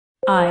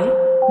I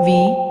V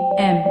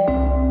M.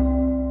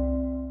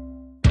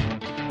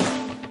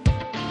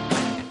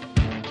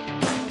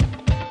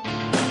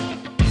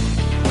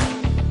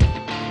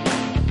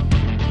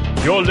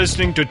 You're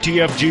listening to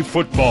TFG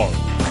Football.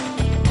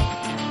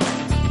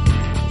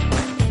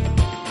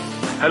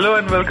 Hello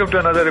and welcome to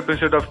another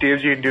episode of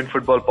TFG Indian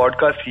Football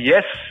Podcast.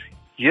 Yes,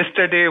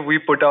 yesterday we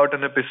put out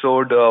an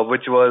episode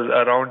which was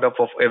a roundup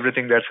of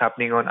everything that's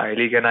happening on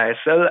I-League and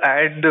ISL,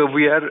 and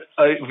we are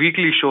a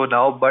weekly show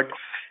now, but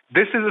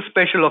this is a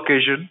special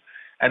occasion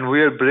and we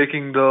are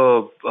breaking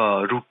the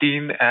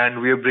routine and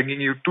we are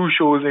bringing you two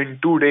shows in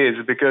 2 days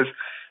because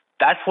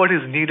that's what is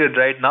needed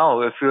right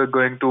now if we are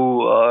going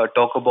to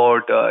talk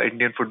about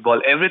Indian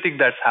football, everything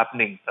that's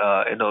happening,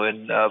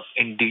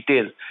 in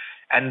detail.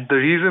 And the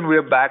reason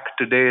we're back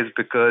today is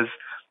because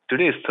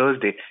today is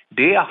Thursday.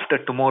 Day after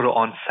tomorrow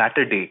on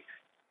Saturday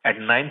at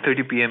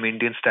 9:30 p.m.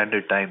 Indian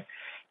Standard Time,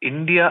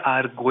 India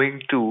are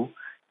going to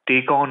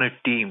take on a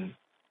team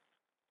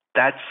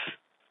that's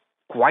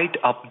quite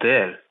up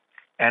there.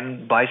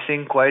 And by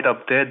saying quite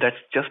up there, that's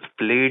just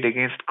played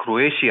against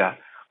Croatia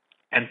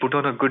and put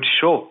on a good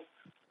show.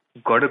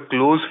 Got a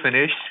close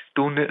finish,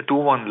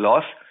 2-1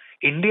 loss.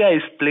 India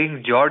is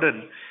playing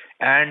Jordan.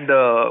 And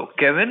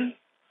Kevin,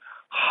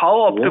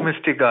 how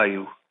optimistic are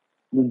you?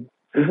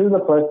 This is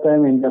the first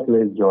time India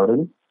plays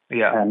Jordan.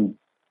 Yeah. And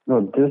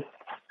just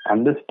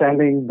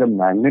understanding the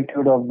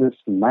magnitude of this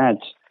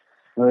match,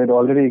 it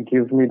already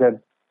gives me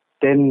that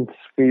tense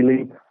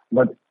feeling,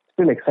 but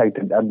still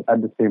excited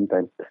at the same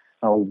time.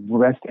 Now,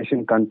 West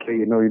Asian country,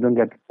 you don't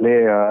get to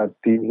play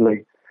teams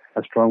like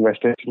a strong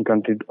West Asian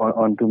country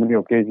on too many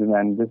occasions.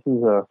 And this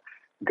is a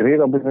great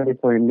opportunity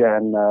for India.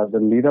 And the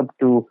lead up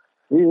to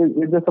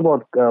it's just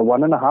about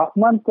 1.5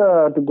 months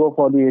to go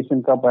for the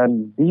Asian Cup,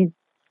 and these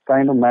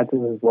kind of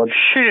matches is what.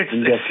 Shit,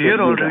 it's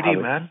here already,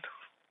 man.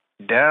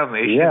 Damn,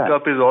 Asian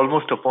Cup is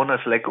almost upon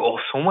us.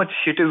 So much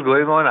shit is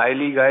going on.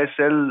 I-League,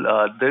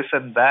 ISL, this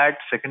and that.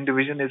 Second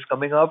division is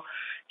coming up.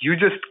 You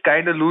just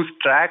kind of lose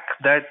track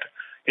that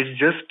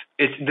this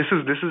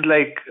is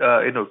like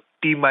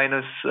T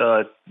minus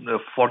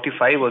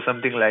 45 or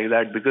something like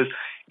that, because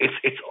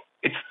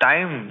it's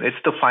time. It's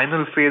the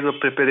final phase of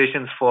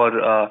preparations for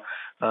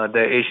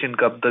the Asian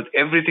Cup.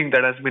 Everything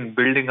that has been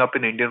building up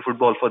in Indian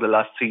football for the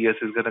last 3 years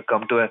is going to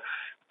come to a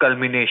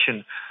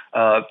culmination.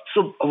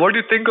 So what do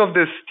you think of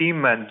this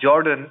team, man?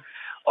 Jordan,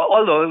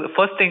 although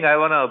first thing I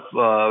want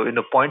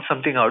to point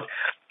something out,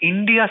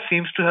 India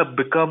seems to have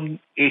become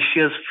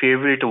Asia's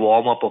favorite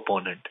warm-up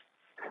opponent,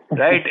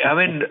 right? I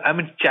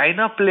mean,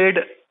 China played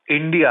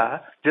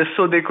India just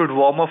so they could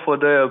warm up for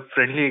the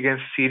friendly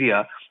against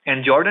Syria.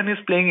 And Jordan is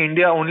playing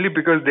India only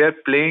because they're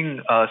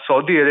playing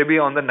Saudi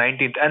Arabia on the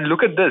 19th. And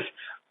look at this.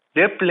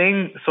 They're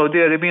playing Saudi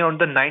Arabia on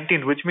the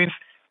 19th, which means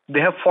they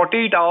have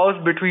 48 hours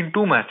between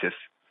two matches.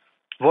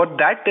 What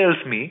that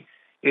tells me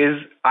is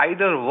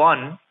either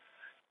one,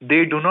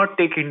 they do not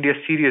take India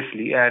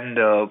seriously,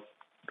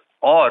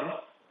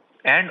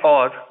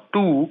 or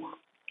two,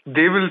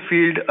 they will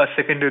field a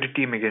secondary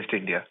team against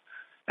India.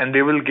 And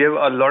they will give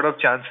a lot of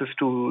chances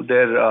to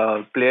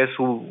their players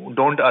who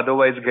don't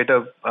otherwise get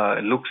a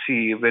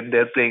look-see when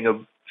they're playing a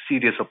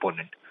serious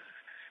opponent.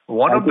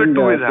 One of the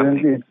two is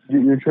happening.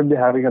 You should be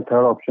having a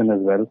third option as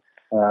well.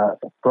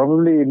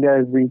 Probably India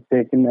is being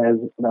taken as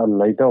a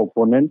lighter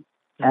opponent,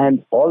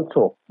 and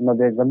also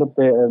they're going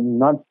to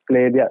not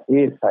play their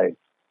A side.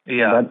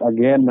 Yeah. But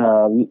again,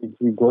 if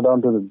we go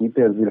down to the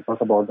details, we'll talk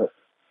about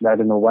that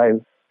in a while.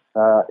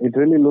 It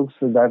really looks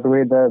that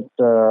way that.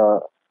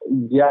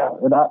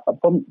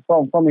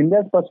 From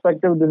India's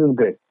perspective, this is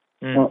great.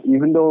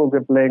 Even though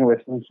we're playing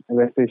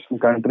West Asian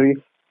country,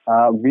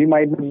 we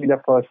might not be the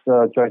first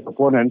choice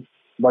opponent,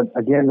 but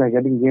again we're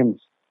getting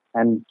games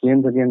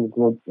against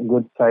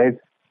good sides,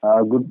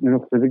 good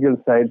physical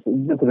sides.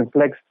 It just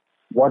reflects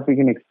what we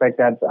can expect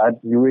at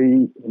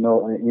UAE,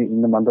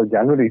 in the month of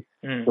January.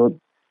 So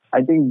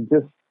I think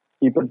just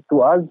keep it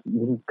to us.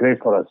 This is great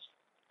for us.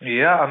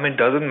 Yeah,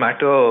 doesn't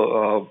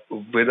matter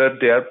whether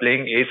they are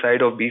playing A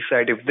side or B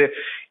side. If the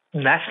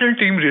national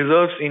team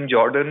reserves in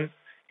Jordan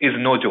is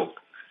no joke,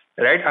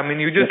 right?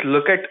 You just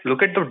look at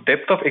the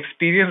depth of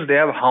experience they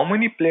have. How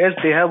many players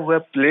they have who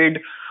have played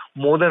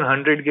more than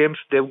 100 games?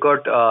 They've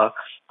got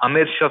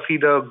Amir Shafi,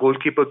 the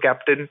goalkeeper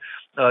captain.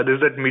 There's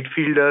that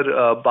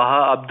midfielder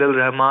Baha Abdul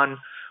Rahman.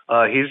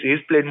 He's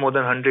played more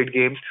than 100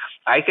 games.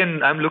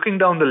 I'm looking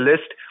down the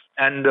list.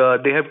 And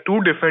they have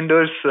two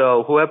defenders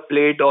who have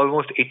played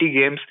almost 80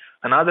 games.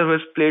 Another who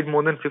has played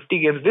more than 50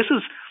 games. This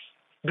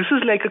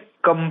is like a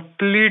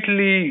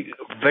completely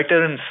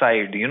veteran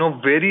side.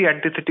 Very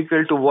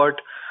antithetical to what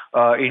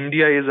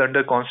India is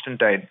under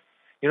Constantine.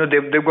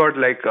 They've got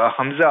like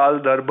Hamza Al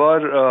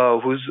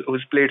Darbar,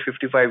 who's played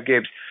 55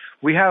 games.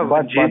 We have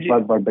but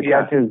the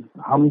catch is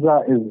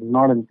Hamza is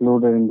not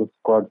included in the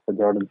squad for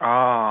Jordan.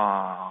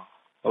 Ah,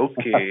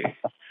 okay.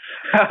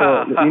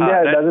 So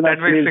India doesn't that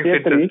makes things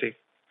interesting.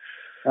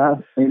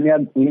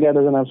 India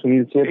doesn't have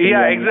Sunil Chhetri.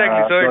 Yeah,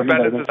 exactly. So it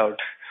balances out.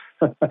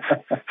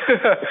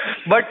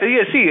 But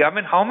yeah, see, I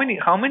mean, how many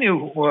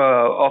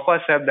of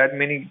us have that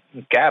many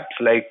caps?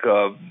 Like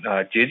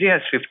JJ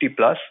has 50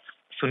 plus,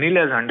 Sunil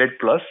has 100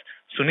 plus.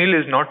 Sunil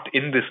is not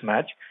in this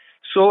match,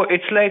 so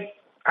it's like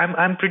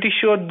I'm pretty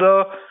sure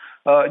the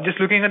just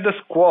looking at the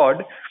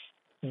squad,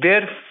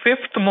 their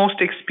fifth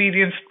most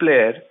experienced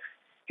player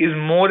is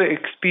more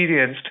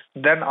experienced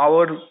than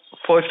our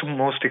first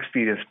most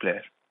experienced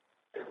player.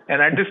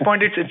 And at this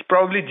point, it's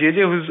probably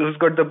JJ who's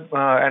got the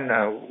and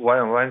why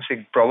I'm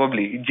saying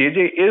probably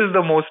JJ is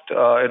the most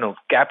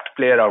capped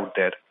player out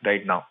there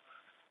right now.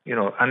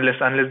 Unless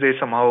they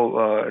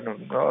somehow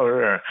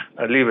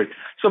leave it.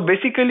 So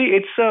basically,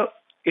 it's a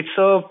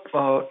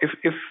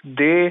if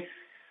they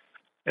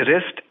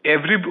rest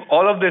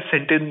all of their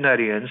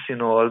centenarians,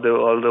 all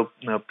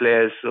the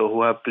players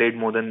who have played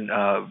more than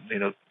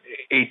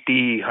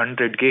 80,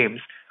 100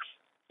 games,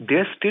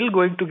 they're still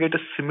going to get a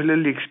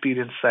similarly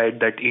experienced side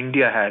that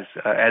India has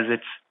as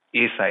its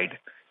A side,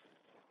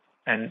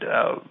 and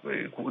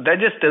that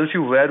just tells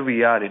you where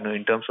we are,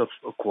 in terms of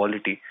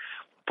quality.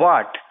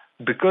 But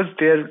because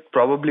they're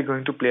probably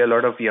going to play a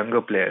lot of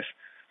younger players,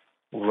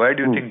 where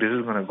do you think this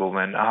is going to go,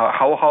 man?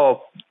 How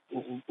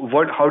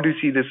do you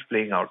see this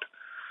playing out?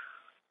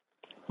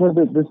 Well,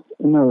 this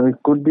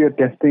it could be a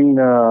testing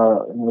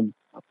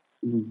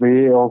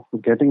way of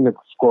getting the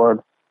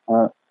squad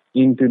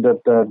into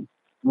that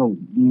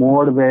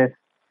mode where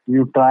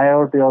you try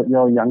out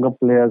your younger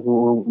players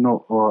who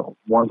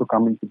want to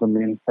come into the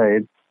main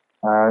side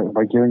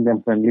by giving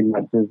them friendly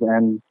matches,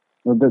 and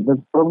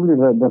that's probably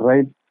the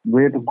right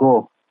way to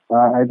go.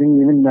 I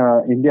think even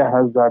India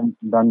has done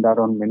that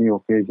on many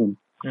occasions.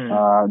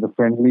 The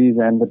friendlies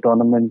and the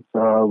tournaments,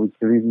 which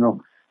really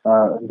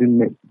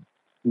didn't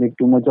make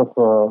too much of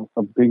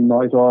a big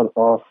noise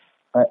or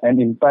an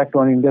impact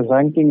on India's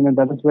ranking. And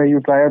that is where you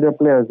try out your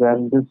players,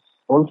 and this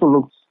also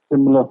looks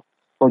similar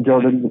for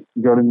Jordan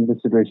in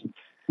this situation.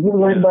 This is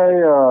going by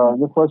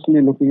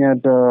firstly looking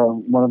at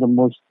one of the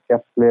most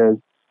capped players,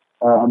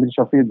 Amir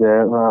Shafi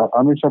there.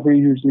 Amir Shafi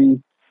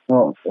usually,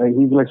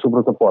 he's like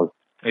Subrata Paul.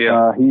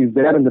 Yeah. He's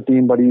there in the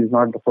team, but he's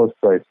not the first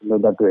choice,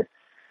 that way.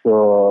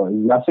 So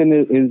Yasin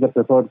is the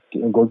preferred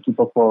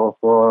goalkeeper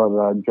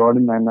for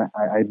Jordan, and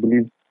I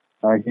believe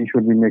he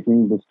should be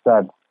making the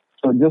start.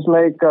 So just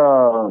like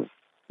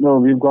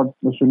we've got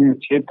Sunil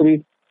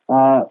Chetri,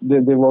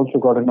 they've also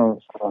got a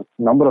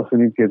number of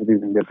Sunil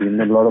Chetris in their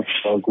team, a lot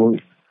of goals,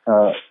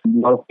 a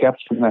lot of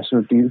caps for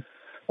national teams.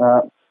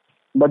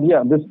 But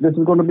yeah, this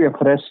is going to be a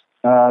fresh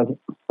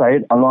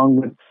side along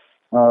with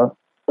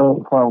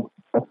for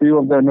a few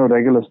of the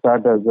regular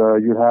starters.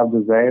 You have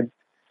the Zaid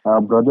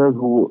brothers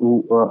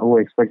who are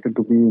expected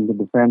to be in the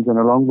defense, and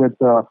along with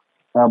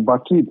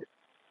Bakid.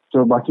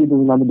 So Bakid is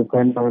another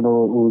defender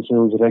who's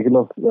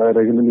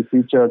regularly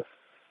featured.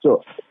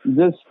 So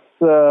this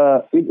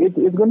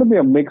it's going to be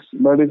a mix,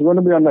 but it's going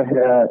to be on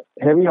the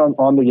heavy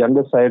on the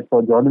younger side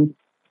for Jordan.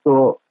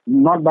 So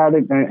not bad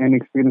an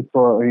experience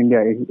for India,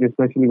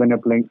 especially when you're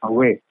playing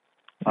away.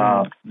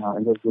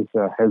 This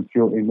helps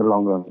you in the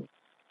long run.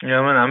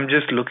 Yeah, man, I'm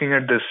just looking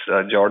at this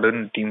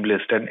Jordan team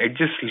list, and it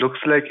just looks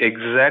like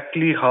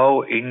exactly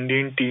how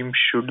Indian team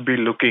should be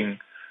looking,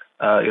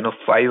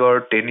 5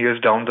 or 10 years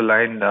down the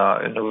line,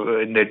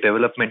 in their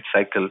development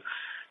cycle.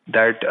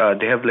 That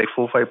they have like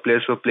 4 or 5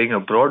 players who are playing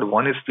abroad.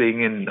 One is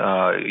playing in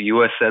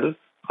USL,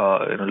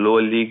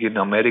 lower league in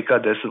America.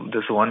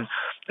 There's one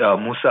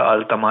Musa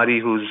Al Tamari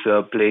who's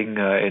playing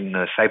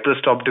in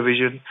Cyprus top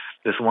division.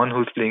 There's one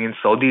who's playing in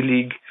Saudi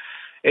league.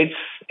 It's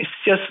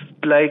just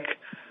like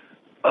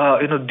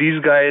these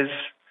guys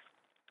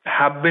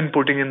have been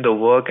putting in the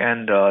work,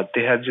 and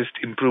they have just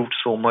improved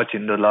so much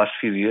in the last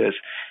few years.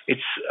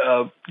 It's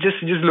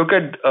just look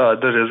at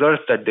the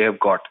results that they have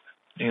got.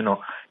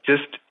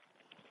 Just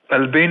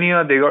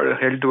Albania, they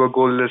got held to a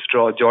goalless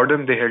draw.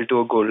 Jordan, they held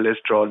to a goalless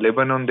draw.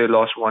 Lebanon, they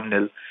lost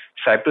 1-0.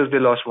 Cyprus, they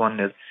lost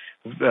 1-0.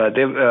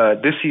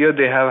 This year,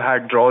 they have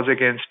had draws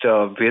against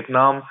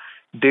Vietnam.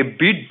 They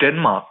beat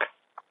Denmark.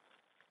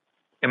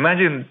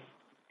 Imagine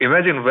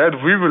where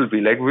we will be.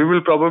 Like, we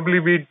will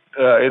probably be,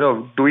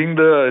 doing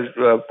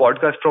the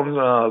podcast from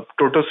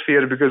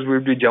Totosphere because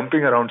we'll be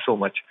jumping around so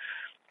much.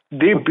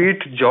 They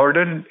beat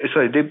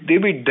they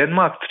beat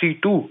Denmark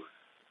 3-2.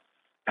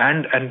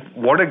 And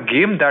what a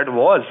game that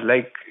was!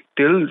 Like,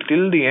 till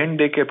the end,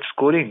 they kept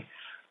scoring.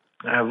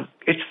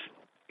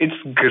 It's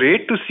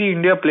great to see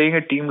India playing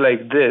a team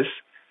like this,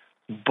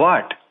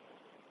 but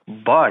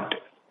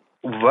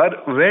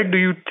where do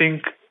you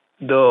think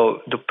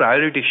the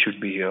priority should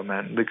be here,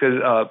 man?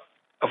 Because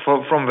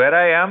from where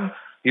I am,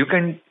 you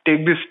can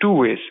take this two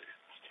ways.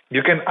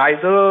 You can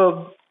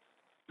either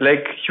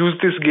use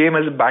this game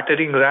as a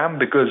battering ram,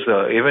 because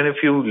even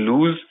if you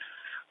lose,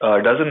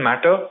 doesn't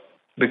matter,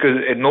 because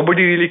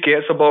nobody really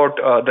cares about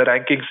the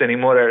rankings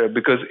anymore,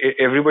 because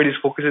everybody's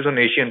focus is on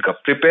Asian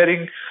Cup,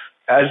 preparing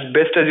as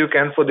best as you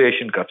can for the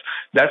Asian Cups.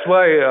 That's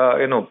why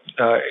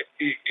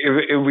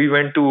we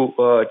went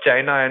to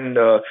China, and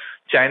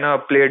China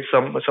played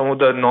some of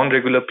the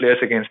non-regular players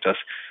against us,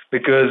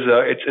 because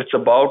it's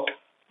about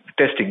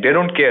testing. They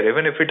don't care.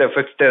 Even if it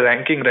affects their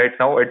ranking right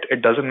now,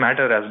 it doesn't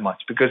matter as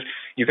much because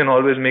you can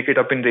always make it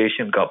up in the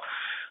Asian Cup.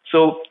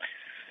 So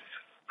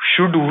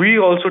should we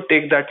also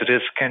take that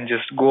risk and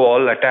just go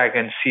all attack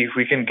and see if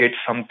we can get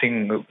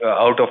something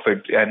out of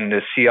it and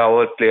see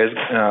our players,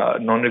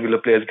 non-regular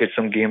players, get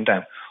some game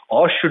time?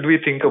 Or should we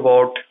think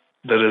about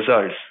the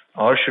results?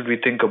 Or should we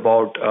think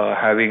about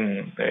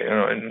having,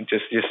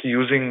 just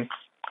using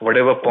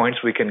whatever points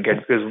we can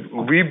get? Because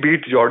we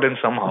beat Jordan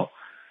somehow.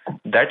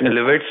 That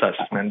elevates us,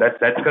 man.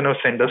 That's going to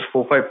send us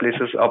 4-5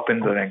 places up in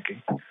the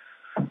ranking.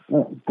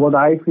 What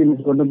I feel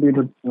is going to be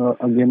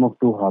a game of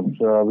two halves.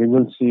 We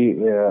will see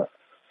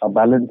a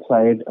balanced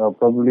side,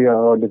 probably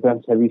a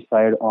defense-heavy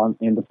side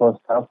in the first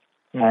half,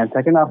 and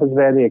second half is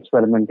where the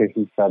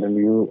experimentation starts. And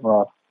you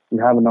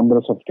have a number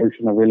of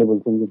substitutions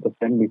available since it's a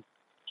friendly.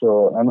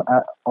 So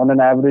on an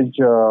average,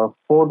 4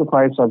 to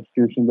 5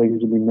 substitutions are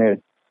usually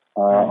made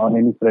on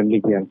any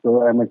friendly game.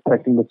 So I'm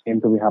expecting the same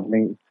to be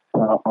happening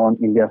on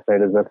India's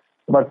side as well.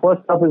 But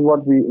first half is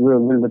what we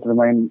will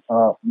determine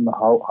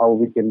how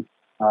we can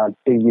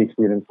take the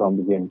experience from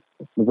the game.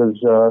 Because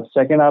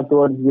second half,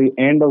 towards the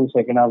end of the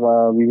second half,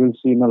 we will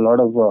see a lot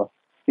of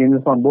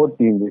changes from both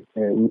teams.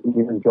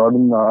 Even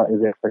Jordan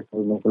is expected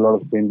to make a lot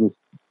of changes.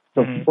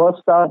 So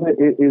first half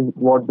is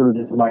what will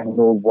determine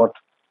what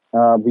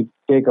we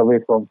take away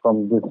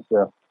from this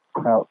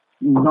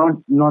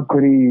not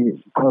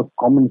very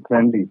common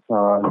friendly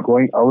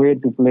going away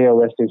to play a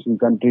West Asian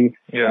country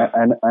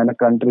and a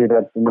country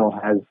that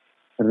has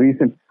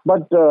recent.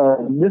 But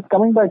just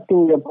coming back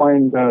to your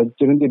point,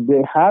 Chiranjeev,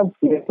 they have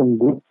played some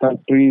good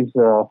countries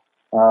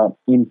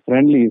in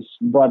friendlies,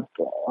 but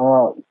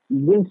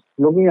just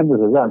looking at the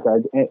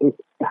results, it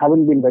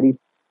haven't been very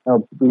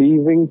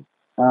pleasing.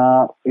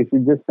 If you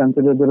just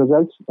consider the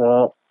results,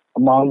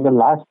 among the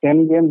last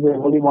 10 games, they've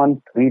only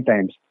won 3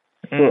 times.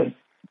 So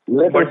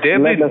but they've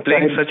been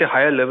playing such a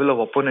higher level of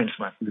opponents,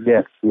 man.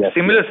 Yes.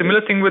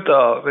 Similar thing with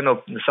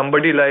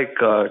somebody like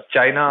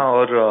China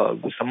or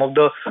some of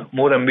the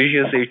more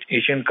ambitious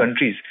Asian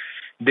countries.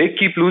 They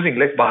keep losing,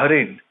 like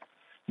Bahrain.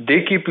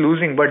 They keep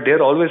losing, but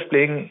they're always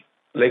playing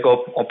like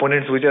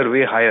opponents which are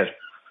way higher.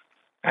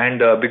 And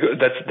because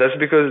that's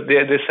because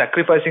they're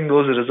sacrificing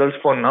those results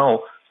for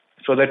now,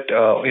 so that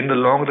in the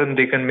long run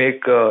they can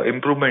make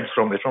improvements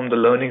from the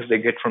learnings they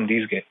get from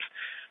these games.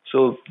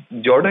 So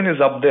Jordan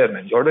is up there,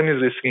 man. Jordan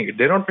is risking it.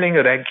 They're not playing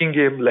a ranking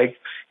game like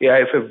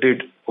AIFF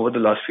did over the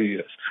last few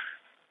years.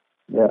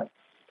 Yeah.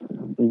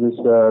 Just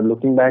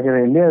looking back at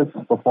India's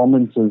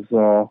performances,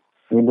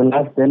 in the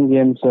last 10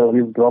 games,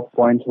 we've dropped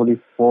points only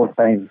 4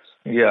 times.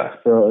 Yeah.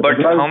 So but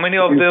how many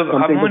of them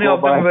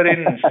were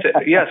in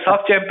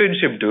SAF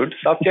championship, dude?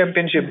 SAF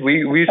championship.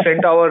 We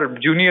sent our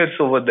juniors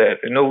over there.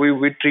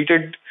 We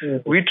treated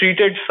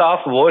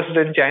SAF worse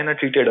than China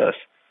treated us.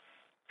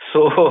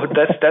 So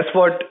that's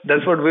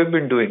what we've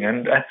been doing,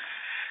 and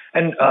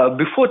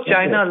before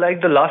China,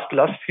 like the last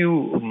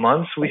few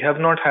months, we have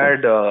not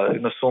had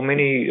so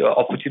many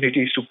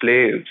opportunities to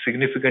play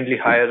significantly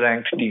higher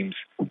ranked teams.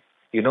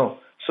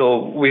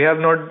 So we have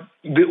not.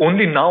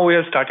 Only now we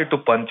have started to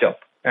punch up,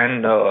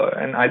 and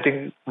I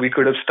think we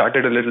could have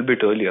started a little bit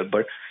earlier.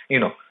 But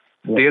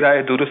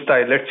Derai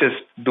Durustai, let's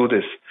just do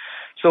this.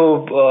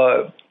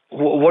 So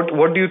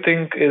what do you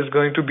think is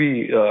going to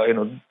be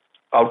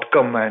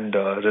outcome and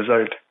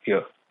result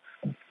here?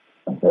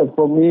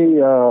 For me,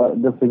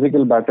 the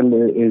physical battle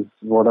is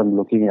what I'm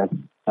looking at.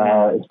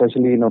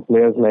 Especially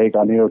players like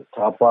Anirudh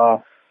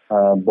Thapa,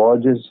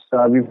 Borges.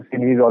 We've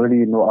seen he's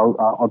already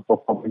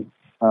outperforming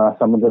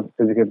some of the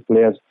physical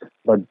players.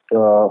 But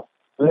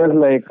players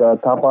like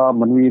Thapa,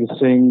 Manveer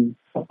Singh,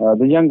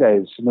 the young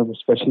guys,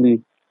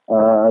 especially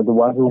the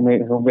ones who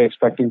we're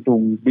expecting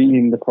to be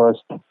in the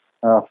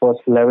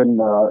first 11,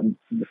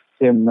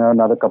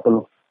 another couple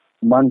of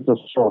months or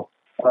so.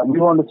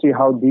 We want to see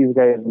how these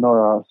guys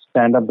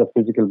stand up the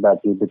physical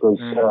battle, because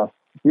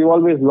we've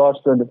always lost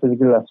the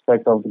physical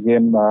aspect of the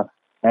game,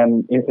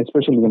 and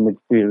especially the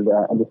midfield,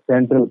 the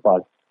central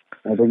part.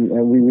 I think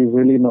we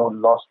really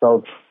lost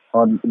out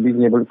on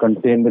being able to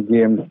contain the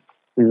game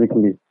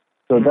physically.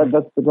 So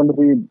that's going to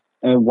be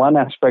one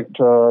aspect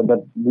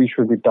that we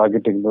should be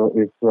targeting.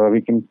 If we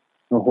can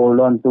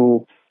hold on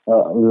to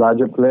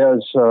larger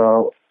players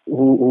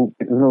who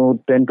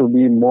tend to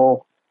be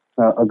more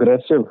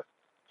aggressive.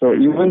 So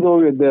even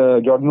though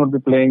Jordan would be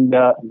playing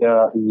the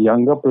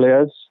younger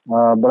players,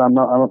 but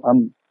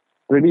I'm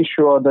pretty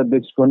sure that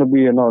it's going to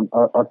be a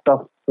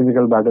tough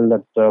physical battle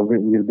that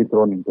we'll be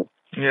thrown into.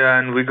 Yeah,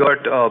 and we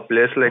got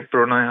players like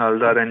Pranay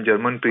Haldar and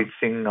Jarmanpreet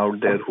Singh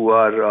out there who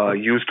are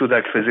used to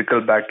that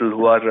physical battle,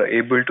 who are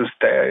able to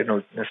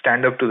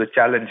stand up to the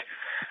challenge.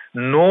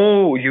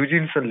 No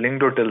Eugene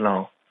Lingdo till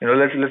now.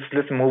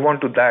 Let's move on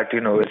to that.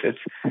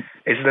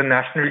 It's the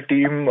national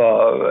team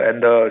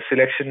and the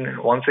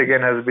selection once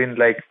again has been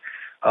like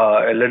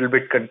a little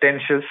bit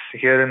contentious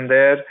here and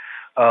there.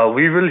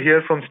 We will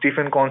hear from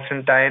Stephen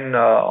Constantine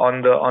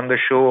on the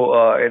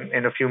show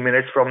in a few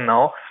minutes from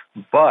now.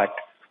 But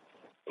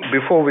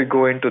before we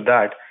go into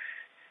that,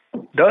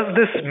 Does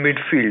this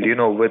midfield,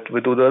 with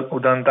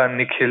Udanta,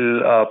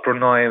 Nikhil,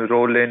 Prannoy,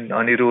 Roland,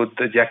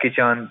 Anirudh, Jackie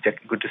Chan,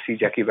 good to see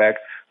Jackie back.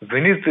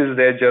 Vinith is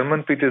there,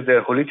 Jarmanpreet is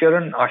there,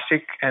 Holicharan,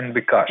 Ashik, and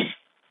Bikash.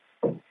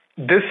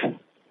 This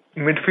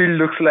midfield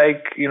looks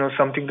like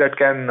something that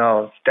can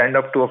stand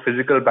up to a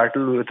physical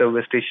battle with a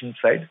West Asian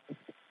side.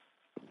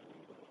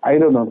 I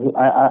don't know.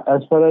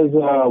 As far as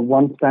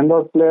one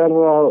standout player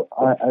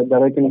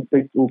that I can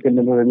pick who can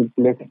really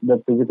play the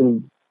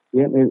physical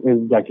game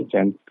is Jackie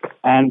Chan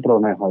and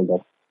Pranay Halder.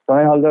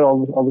 Pranay Halder,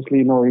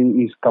 obviously,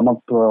 he's come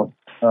up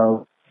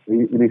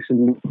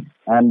recently,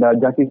 and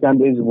Jackie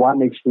Chan is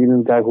one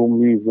experienced guy whom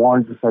we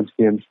want in such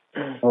games.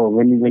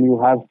 When you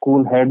have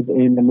cool heads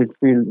in the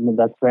midfield,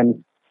 that's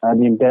when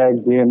the entire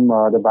game,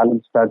 the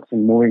balance starts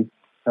moving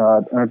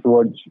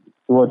towards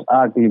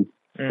our team.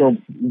 So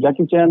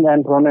Jackie Chan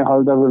and Pranay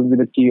Halder will be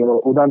the key.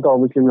 Udanta,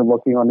 obviously, we're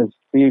working on his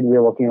speed.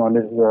 We're working on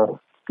his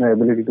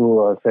ability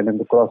to send in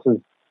the crosses.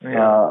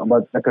 Yeah.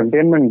 But the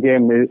containment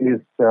game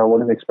is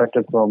what is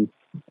expected from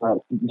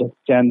Jackie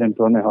Chan and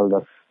Pranay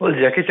Halder. Well,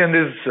 Jackie Chan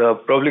is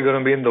probably going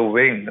to be in the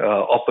wing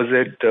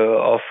opposite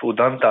of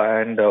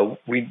Udanta, and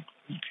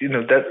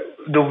that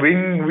the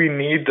wing we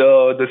need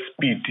the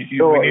speed.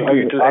 So we need to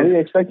utilize. Are we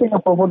expecting a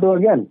 4-4-2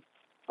 again?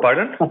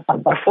 Pardon?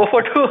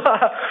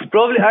 4-4-2?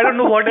 Probably. I don't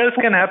know what else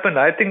can happen.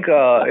 I think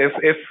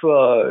if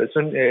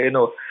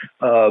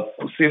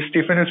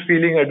Stephen is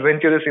feeling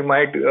adventurous, he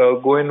might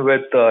go in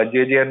with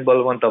JJ and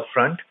Balwant up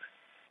front,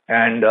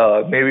 and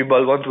maybe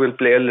Balwant will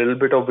play a little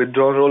bit of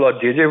withdrawn role, or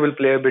JJ will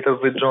play a bit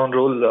of withdrawn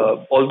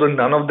role. Although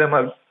none of them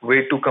are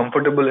way too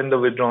comfortable in the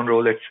withdrawn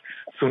role, it's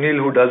Sunil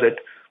who does it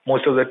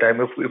most of the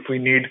time. If we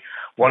need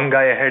one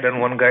guy ahead and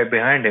one guy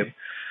behind him,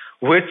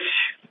 which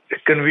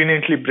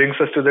conveniently brings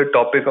us to the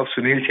topic of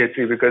Sunil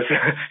Chhetri, because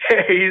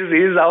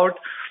he's out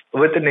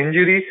with an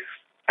injury.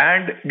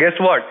 And guess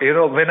what?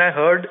 When I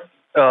heard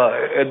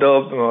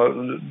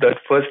the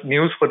first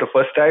news for the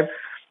first time,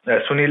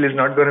 Sunil is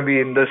not going to be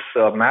in this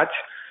match,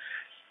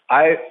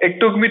 it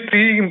took me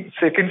 3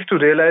 seconds to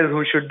realize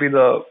who should be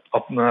the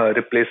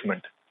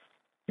replacement.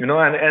 And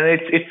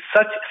it's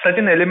such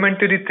an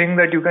elementary thing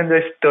that you can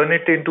just turn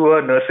it into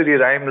a nursery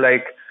rhyme,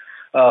 like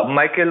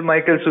Michael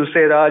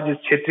Suseraj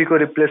Chhetri ko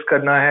replace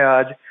karna hai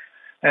aaj.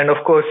 And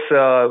of course,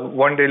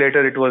 one day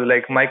later it was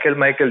like Michael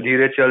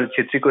dheere chal,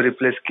 Chhetri ko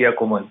replace kiya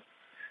Komal.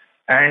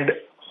 And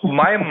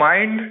my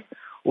mind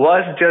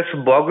was just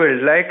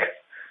boggled. Like,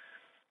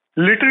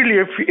 literally,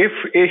 if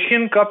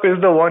Asian Cup is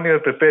the one you're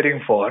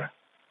preparing for,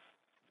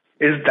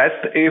 if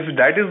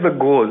that is the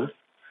goal,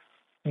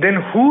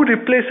 then who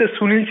replaces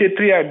Sunil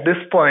Chhetri at this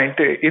point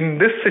in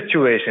this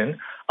situation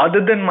other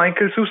than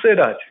Michael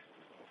Suseraj?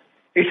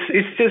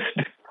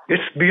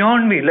 It's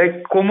beyond me.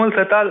 Like Komal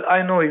Satal,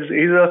 I know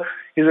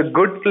he's a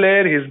good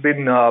player. He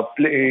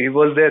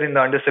was there in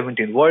the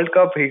Under-17 World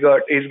Cup.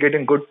 He's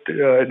getting good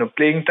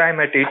playing time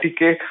at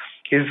 80K.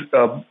 He's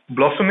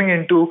blossoming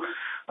into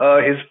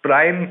his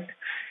prime,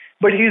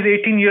 but he's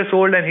 18 years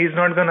old and he's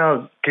not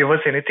gonna give us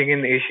anything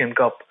in the Asian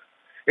Cup.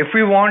 If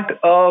we want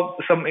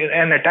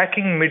an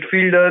attacking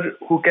midfielder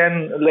who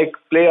can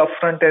play up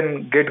front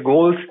and get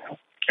goals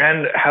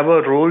and have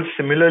a role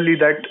similarly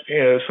that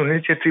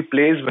Sunil Chhetri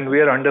plays when we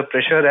are under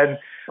pressure, and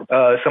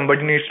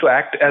somebody needs to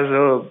act as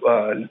a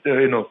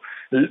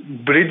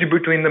bridge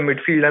between the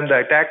midfield and the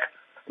attack,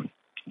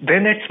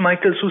 then it's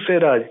Michael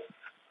Suseraj.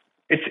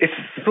 It's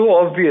so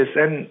obvious,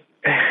 and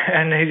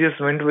he just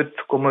went with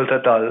Komal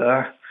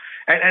Tatal.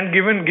 And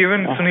given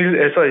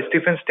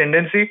Stephen's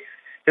tendency,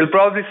 he'll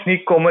probably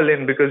sneak Komal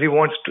in because he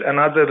wants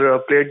another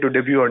player to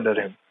debut under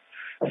him.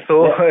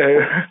 So,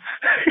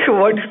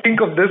 what do you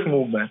think of this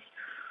move, man?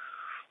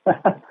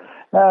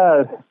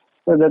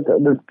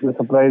 The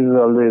surprise is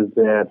always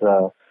there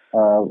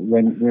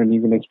when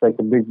you can expect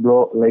a big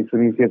blow like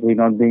Sunil Chhetri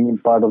not being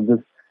part of this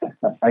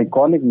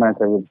iconic match,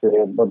 I would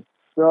say. But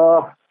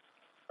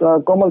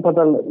Komal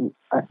Patel,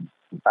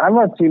 I've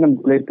not seen him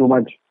play too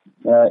much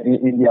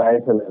in the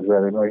ISL as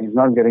well. He's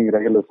not getting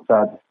regular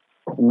starts.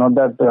 Not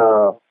that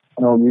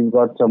we've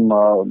got some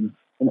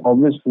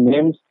obvious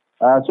names.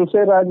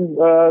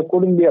 Suseraj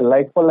couldn't be a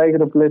like-for-like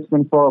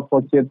replacement for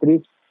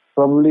Chhetri.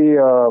 Probably,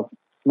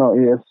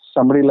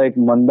 somebody like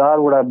Mandar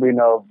would have been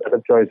a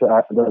better choice.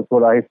 That's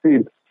what I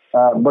feel.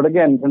 But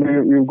again,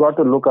 you've got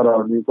to look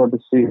around. You've got to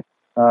see.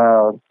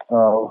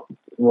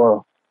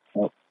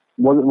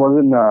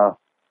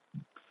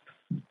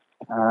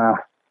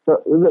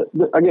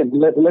 Again,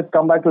 let's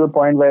come back to the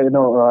point where is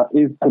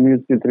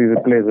Sunil Chhetri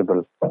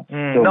replaceable?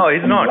 No,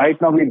 he's not.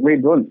 Right now, we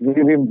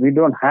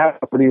don't have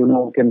somebody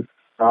who can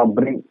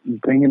bring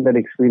in that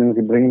experience,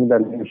 bring in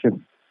that leadership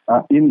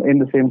in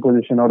the same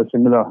position or a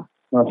similar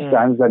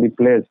stance that he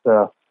plays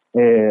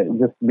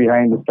just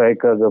behind the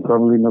strikers, or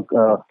probably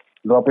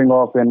dropping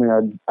off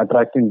and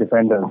attracting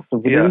defenders. So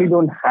we really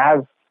don't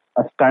have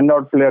a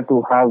standout player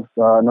to have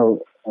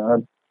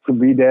to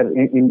be there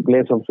in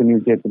place of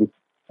Sunil Chhetri.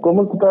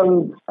 Komal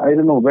Patel, I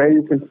don't know where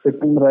you can sit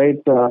him right.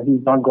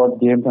 He's not got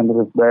games under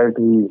his belt.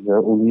 He's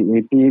only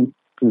 18.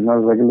 He's not a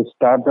regular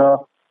starter.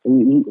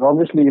 He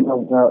obviously, he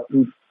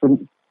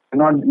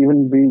cannot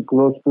even be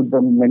close to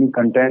the many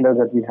contenders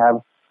that we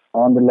have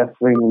on the left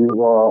wing.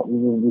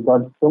 We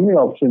got so many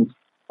options.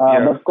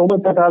 But Komal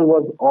Tatal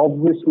was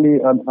obviously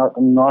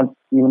not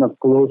even a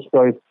close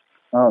choice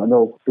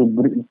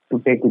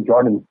to take to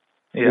Jordan.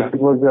 Yeah. If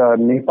it was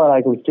Nepal,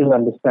 I could still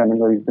understand.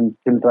 You can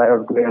still try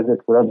out players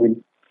that could have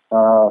been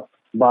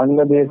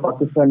Bangladesh,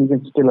 Pakistan. You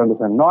can still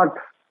understand. Not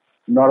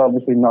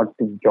obviously not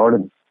to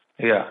Jordan.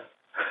 Yeah.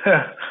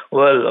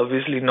 Well,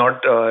 obviously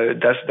not.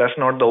 That's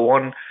not the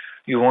one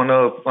you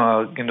wanna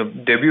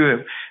debut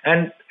him,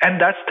 and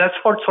that's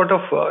what sort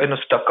of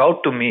stuck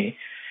out to me.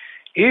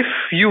 If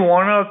you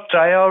wanna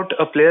try out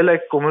a player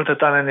like Komal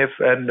Tatal,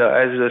 and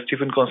as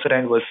Stephen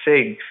Constantine was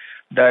saying,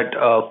 that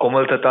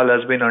Komal Tatal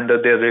has been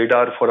under their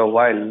radar for a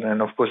while,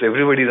 and of course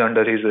everybody's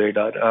under his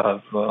radar.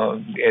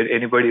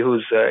 Anybody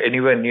who's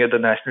anywhere near the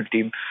national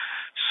team.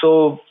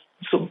 So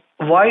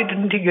why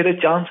didn't he get a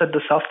chance at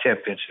the SAF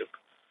Championship?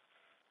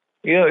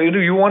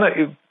 You wanna.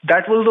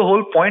 That was the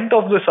whole point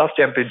of the SAF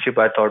Championship.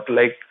 I thought,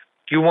 like,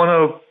 you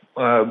wanna,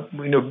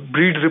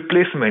 breed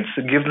replacements,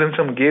 give them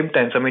some game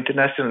time, some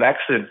international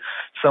action,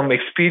 some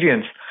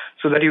experience,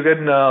 so that you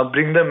can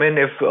bring them in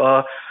if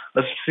a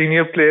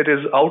senior player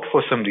is out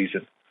for some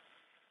reason,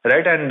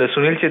 right? And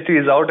Sunil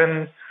Chetri is out,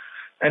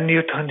 and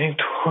you're turning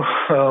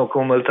to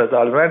Komal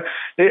Tatal, man.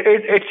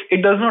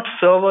 It does not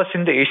serve us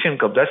in the Asian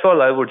Cup. That's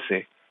all I would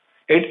say.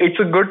 It's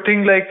a good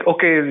thing, like,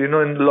 okay, in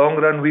the long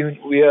run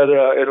we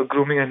are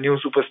grooming a new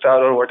superstar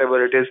or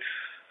whatever it is,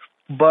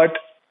 but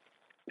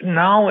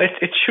now it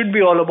should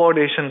be all about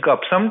Asian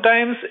Cup.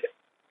 Sometimes,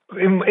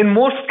 in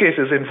most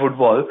cases in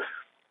football,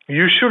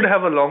 you should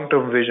have a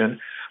long-term vision,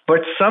 but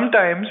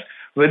sometimes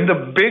when the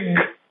big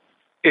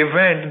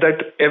event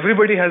that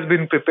everybody has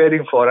been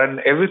preparing for and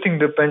everything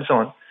depends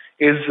on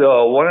is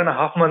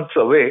 1.5 months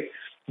away,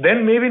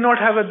 then maybe not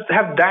have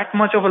that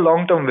much of a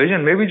long-term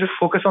vision. Maybe just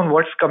focus on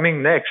what's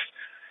coming next,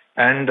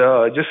 and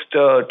just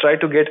try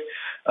to get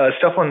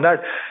stuff on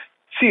that.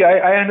 See,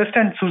 I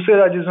understand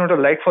Susiraj is not a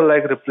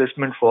like-for-like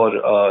replacement for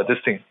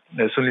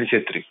Sunil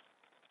Chetri,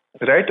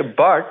 right?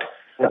 But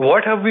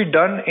what have we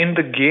done in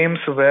the games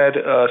where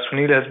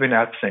Sunil has been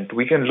absent?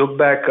 We can look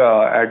back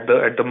at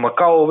the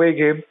Macau away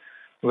game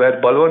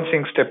where Balwant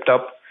Singh stepped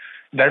up.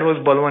 That was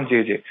Balwant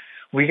JJ.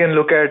 We can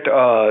look at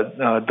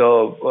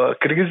the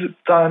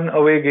Kyrgyzstan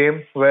away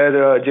game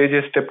where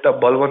JJ stepped up.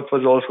 Balwant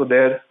was also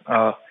there.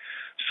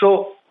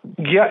 So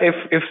yeah,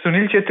 if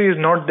Sunil Chetri is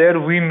not there,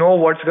 we know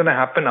what's going to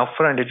happen up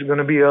front. It's going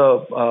to be a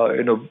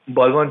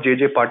Balwant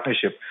JJ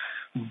partnership.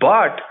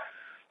 But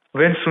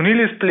when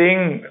Sunil is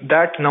playing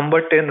that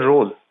number 10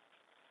 role,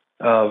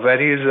 where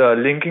he's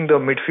linking the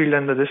midfield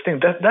and this thing,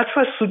 that's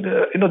where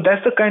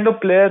that's the kind of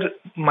player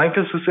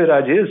Michael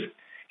Susiraj is.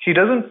 He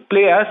doesn't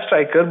play as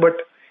striker, but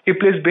he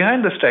plays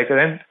behind the striker,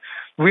 and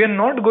we are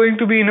not going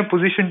to be in a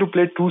position to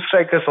play two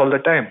strikers all the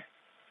time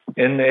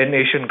in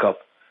Asian Cup.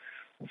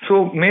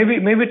 So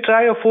maybe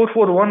try a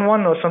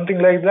 4-4-1-1 or something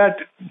like that,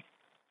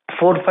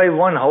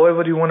 4-5-1,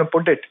 however you want to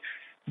put it.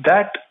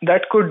 That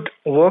could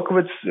work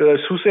with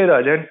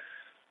Susiraj.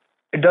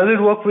 And does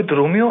it work with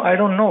Romeo? I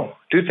don't know.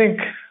 Do you think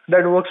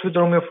that works with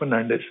Romeo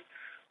Fernandes?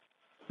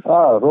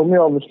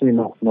 Romeo, obviously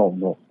no.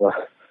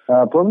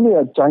 Probably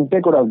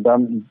Changte could have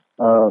done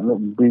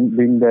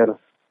being there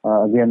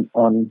again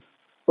on.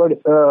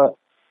 But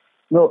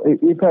no,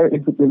 if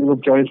it was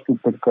a choice to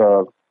pick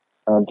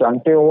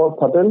Changte over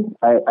Patel,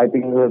 I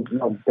think it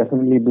would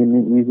definitely be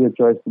an easier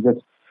choice to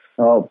just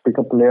pick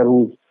a player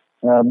who's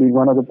been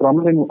one of the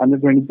prominent under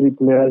 23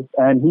 players,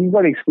 and he's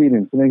got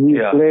experience.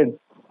 He's played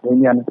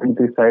in the under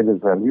 23 side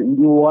as well.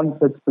 You want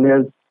such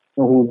players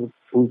who's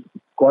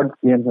got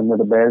games under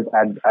the belt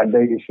at the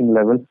Asian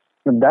level.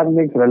 That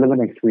makes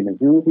relevant experience.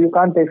 You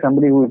can't take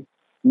somebody who's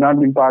not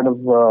been part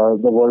of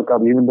the World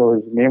Cup, even though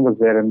his name was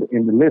there in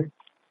the list,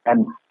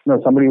 and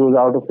somebody who's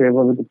out of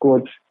favor with the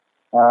coach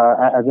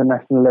at the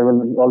national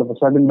level. All of a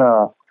sudden,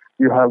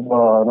 you have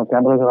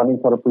cameras running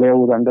for a player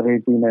who's under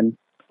 18 and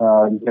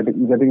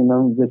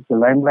getting just the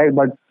limelight,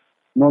 but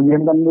no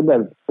game under the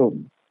belt. So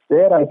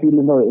there, I feel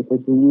it's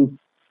a huge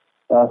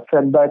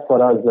setback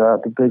for us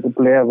to take a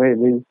player where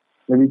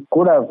we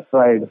could have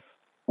tried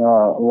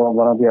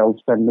one of the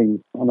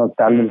outstanding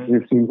talents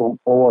we've seen from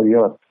over a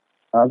year.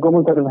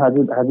 Komal Tatal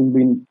hasn't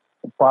been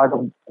part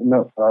of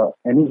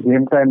any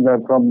game time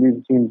from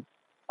we've seen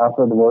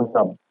after the World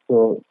Cup.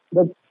 So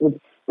it's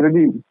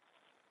pretty.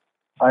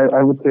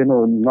 I would say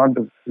not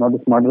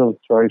a smarter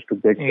choice to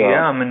take.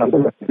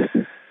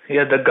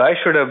 The guy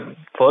should have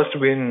first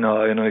been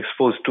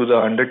exposed to the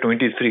under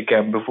 23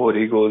 camp before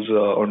he goes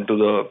onto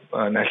the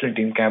national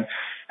team camp.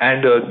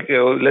 And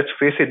let's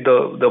face it,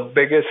 the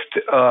biggest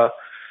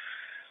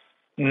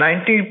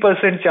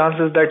 90%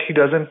 chances that he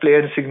doesn't play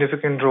a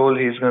significant role.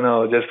 He's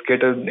gonna just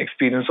get an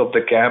experience of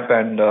the camp,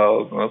 and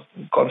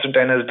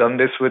Constantine has done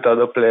this with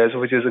other players,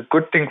 which is a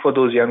good thing for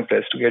those young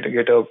players to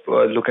get a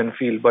look and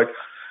feel. But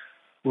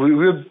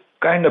we're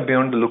kind of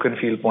beyond the look and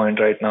feel point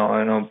right now.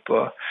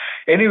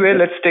 Anyway,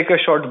 let's take a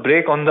short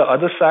break. On the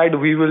other side,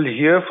 we will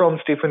hear from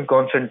Stephen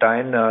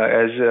Constantine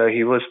as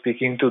he was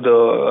speaking to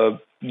the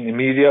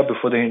media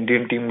before the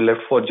Indian team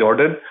left for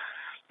Jordan.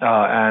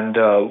 And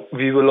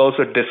we will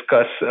also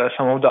discuss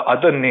some of the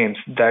other names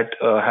that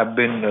have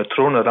been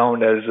thrown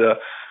around as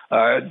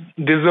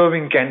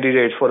deserving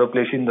candidates for a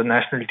place in the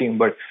national team,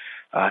 but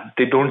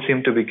they don't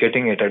seem to be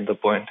getting it at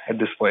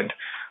this point.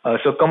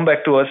 So come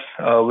back to us.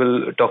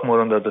 We'll talk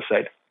more on the other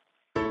side.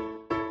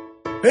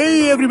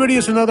 Hey everybody,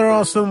 it's another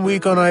awesome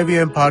week on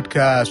IVM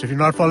Podcast. If you're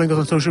not following us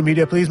on social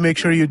media, please make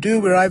sure you do.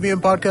 We're IVM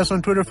Podcast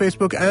on Twitter,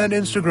 Facebook, and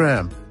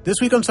Instagram. This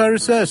week on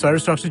Cyrus Says,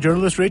 Cyrus talks to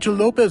journalist Rachel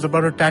Lopez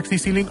about her Taxi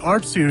Ceiling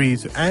art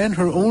series and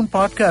her own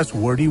podcast,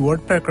 Wordy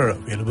Woodpecker,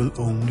 available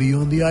only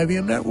on the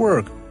IVM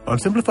network. On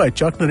Simplified,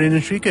 Chuck, Naren,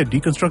 and Shrika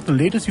deconstruct the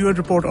latest UN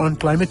report on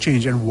climate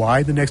change and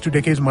why the next 2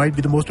 decades might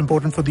be the most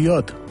important for the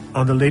Earth.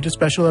 On the latest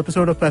special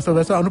episode of Paisa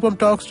Vaisa, Anupam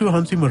talks to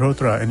Hansi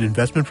Malhotra, an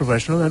investment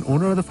professional and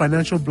owner of the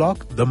financial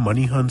blog,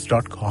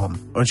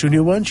 themoneyhunts.com. On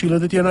Shunya One, Sheila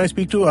Ditya and I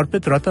speak to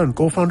Arpit Ratan,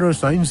 co-founder of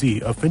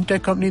SignZ, a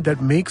fintech company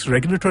that makes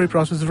regulatory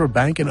processes for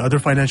bank and other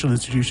financial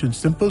institutions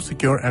simple,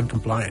 secure, and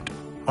compliant.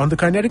 On the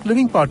Kinetic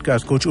Living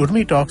podcast, Coach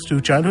Urmi talks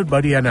to childhood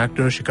buddy and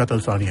actor Shikat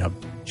Alsaniab.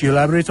 She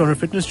elaborates on her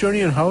fitness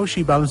journey and how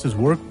she balances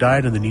work,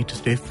 diet, and the need to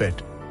stay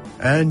fit.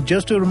 And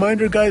just a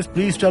reminder, guys,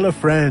 please tell a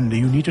friend.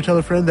 You need to tell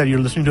a friend that you're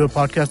listening to a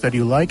podcast that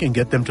you like and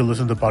get them to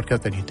listen to the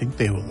podcast that you think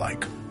they will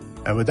like.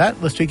 And with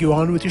that, let's take you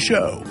on with your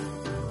show.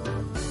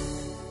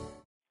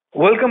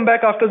 Welcome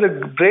back after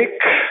the break.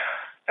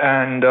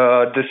 And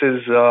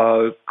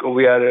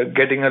we are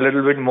getting a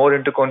little bit more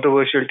into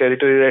controversial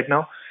territory right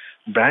now.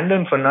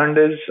 Brandon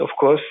Fernandez, of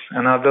course,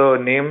 another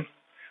name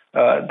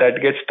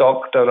that gets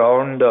talked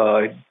around.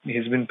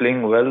 He's been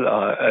playing well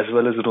as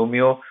as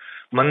Romeo.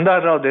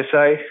 Mandar Rao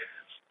Desai,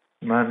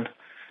 man,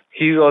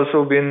 he's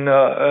also been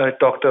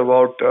talked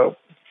about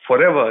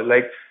forever.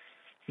 Like,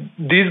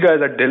 these guys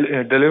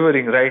are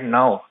delivering right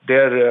now.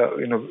 They're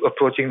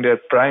approaching their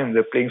prime.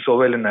 They're playing so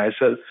well in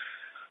ISL.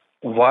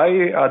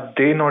 Why are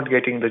they not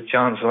getting the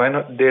chance? Why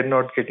not they're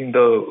not getting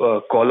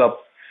the call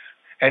up?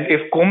 And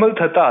if Komal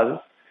Thatal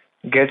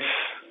gets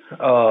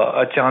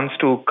a chance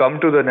to come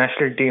to the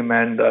national team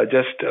and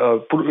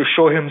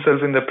show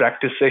himself in the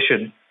practice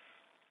session,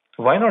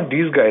 why not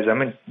these guys? I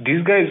mean,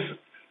 these guys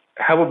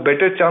have a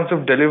better chance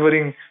of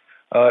delivering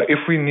if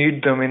we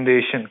need them in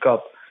the Asian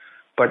Cup.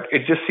 But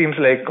it just seems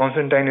like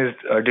Constantine is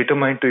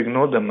determined to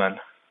ignore them, man.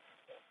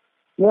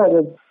 Yeah,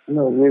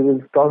 we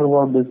will talk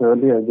about this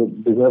earlier, the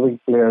deserving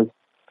players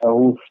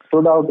who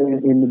stood out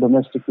in the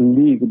domestic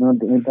league,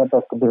 in terms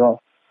of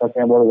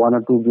talking about 1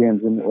 or 2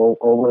 games in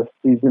over a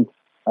season.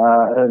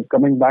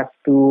 Coming back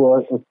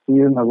to a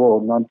season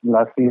ago, not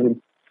last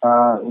season,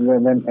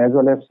 when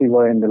Azol FC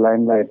were in the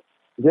limelight,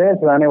 J.S.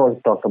 Rane was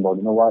talked about.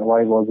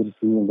 Why wasn't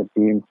he in the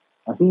team?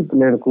 He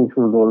played a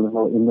crucial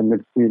role, in the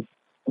midfield.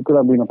 He could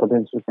have been a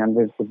potential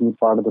candidate to be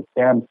part of the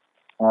camp.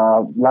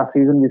 Last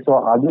season, we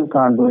saw Adil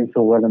Khan doing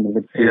so well in the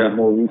midfield. Yeah.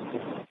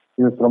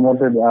 He was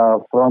promoted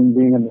from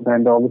being a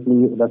defender.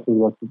 Obviously, that's his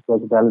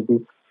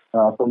versatility.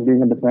 From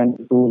being a defender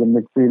to the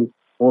midfield,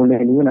 holding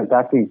and even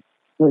attacking.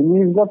 So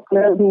we've got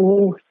players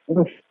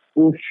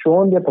who've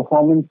shown their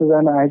performances,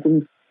 and I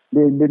think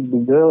they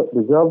deserve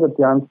the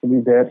chance to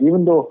be there,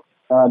 even though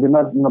they're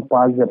not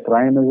past their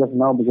prime as of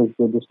now, because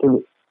they're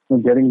still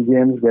getting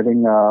games,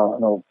 getting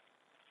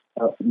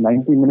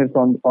 90 minutes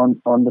on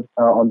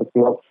the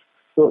clock.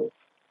 So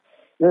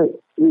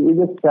it's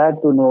just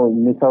sad to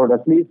miss out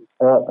at least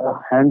a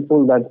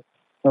handful that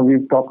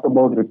we've talked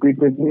about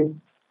repeatedly.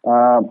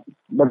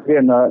 But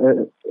again,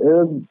 there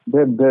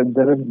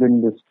has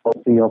been this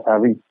policy of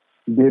having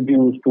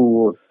debuts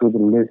to the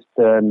list,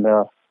 and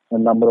a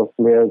number of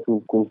players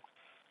who could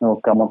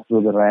come up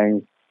through the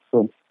ranks.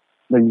 So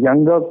the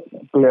younger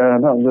player,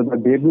 the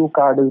debut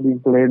card is being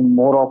played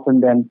more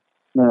often than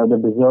the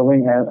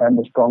deserving and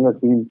the stronger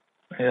team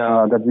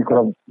that we could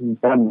have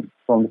done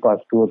from the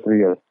past 2 or 3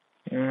 years.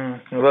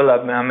 Well, I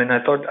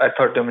thought,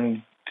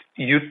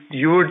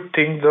 you would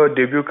think the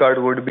debut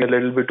card would be a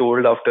little bit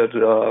old after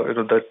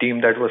the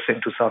team that was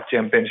sent to SAF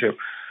Championship.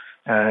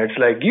 It's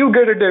like, you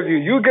get a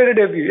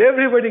debut,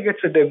 everybody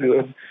gets a debut.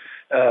 And,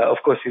 of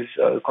course,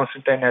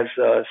 Constantine has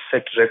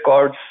set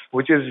records,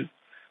 which is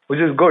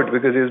good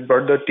because he's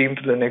brought the team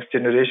to the next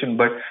generation.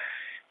 But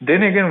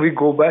then again, we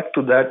go back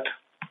to that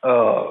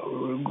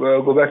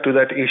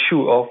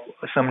issue of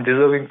some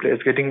deserving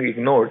players getting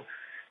ignored.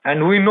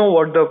 And we know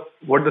what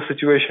the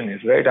situation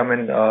is, right?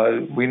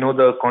 We know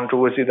the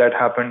controversy that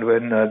happened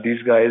when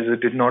these guys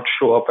did not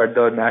show up at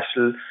the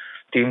national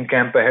team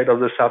camp ahead of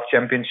the SAF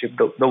Championship,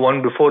 the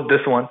one before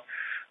this one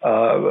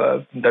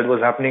that was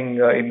happening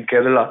in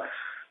Kerala.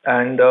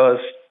 And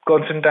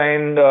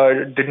Constantine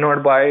did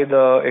not buy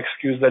the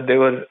excuse that they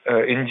were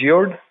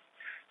injured,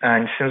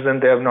 and since then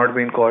they have not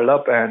been called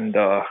up. And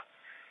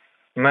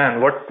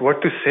man, what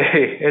to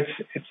say?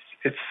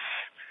 It's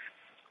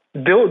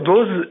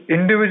those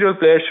individual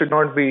players should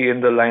not be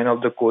in the line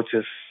of the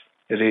coach's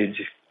rage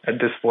at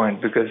this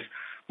point, because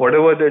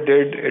whatever they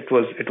did, it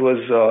was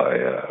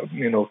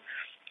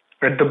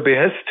at the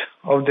behest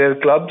of their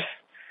clubs,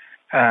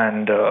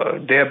 and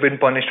they have been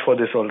punished for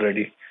this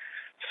already.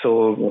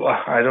 So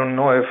I don't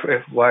know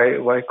if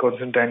why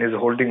Constantine is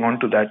holding on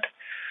to that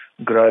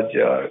grudge,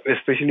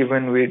 especially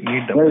when we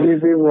need them. Well,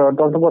 we've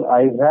talked about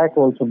Isaac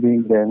also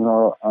being there.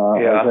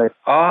 Yeah.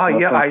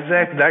 Isaac,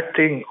 Isaac, that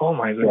thing. Oh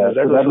my goodness,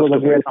 so that was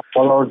again a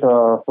fallout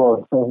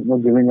for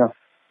giving a.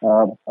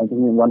 I think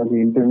in one of the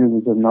interviews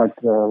which was not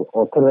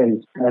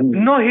authorized. And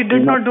no, he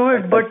did not do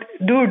it. But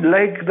dude,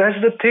 like that's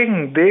the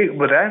thing. They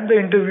ran the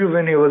interview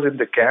when he was in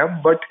the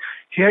camp, but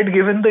he had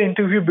given the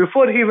interview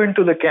before he went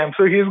to the camp,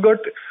 so he's got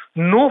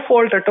no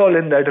fault at all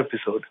in that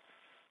episode.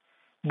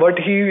 But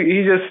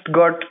he just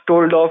got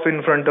told off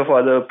in front of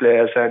other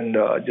players, and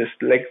just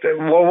like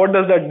what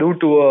does that do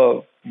to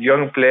a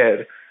young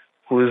player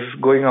who's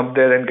going up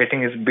there and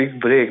getting his big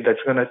break?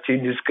 That's gonna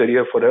change his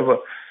career forever.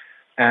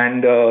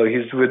 And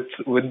he's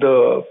with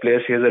the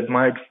players he has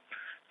admired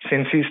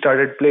since he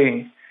started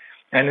playing,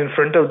 and in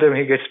front of them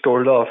he gets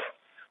told off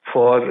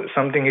for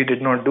something he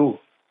did not do,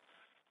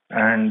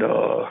 and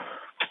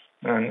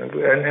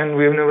and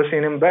we've never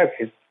seen him back.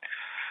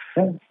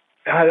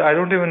 I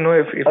don't even know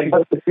if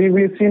but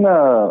we've seen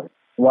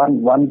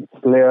one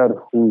player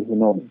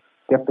who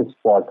kept his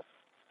spot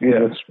in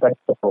respect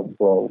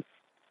of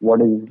what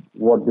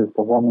his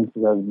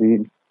performances has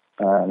been,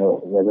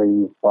 whether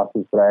he's past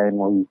his prime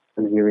or he's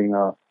still giving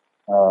a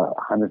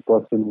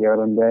 100%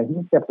 here and there. He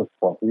kept his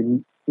spot.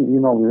 You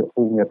know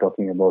who we are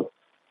talking about.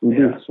 It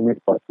is Sumit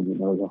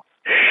Patil.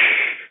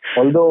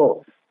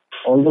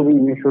 Although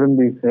we shouldn't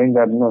be saying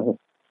that.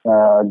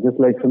 Just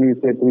like Sunil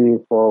Chhetri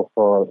for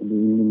the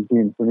Indian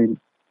team,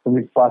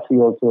 Sumit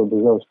Patil also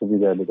deserves to be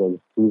there because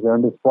he's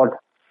earned his spot.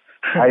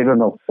 I don't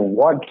know for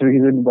what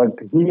reason, but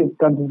he is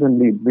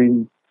consistently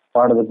being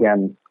part of the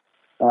camp.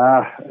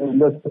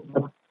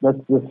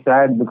 That's just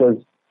sad because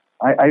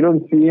I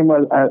don't see him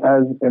as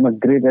a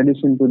great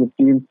addition to the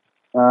team.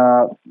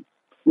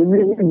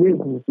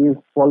 We've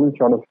fallen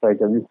short of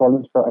strikers. We've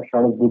fallen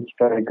short of good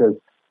strikers.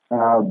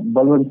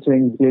 Balwant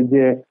Singh,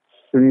 JJ,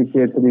 Sunil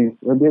Chhetri,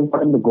 they've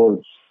gotten the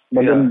goals.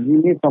 But then we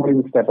need somebody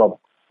to step up.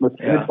 But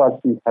Sumit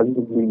Patil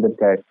hasn't been that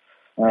guy.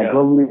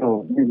 Probably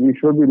we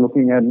should be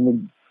looking at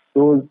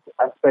those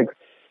aspects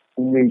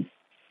when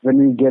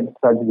we get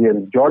such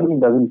gears. Jordan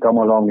doesn't come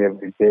along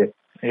every day.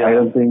 I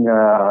don't think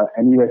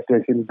any West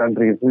Asian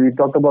countries. We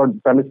talked about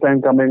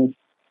Palestine coming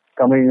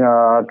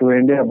to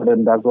India, but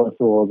then that also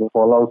was a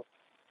fallout.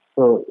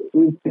 So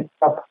it's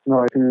tough.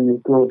 If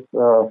you close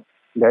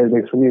guys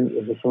like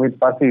Sumit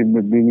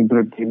Patil being into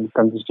the team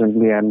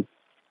consistently and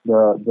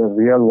the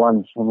real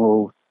ones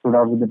who stood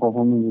out with the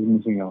performance is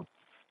missing out.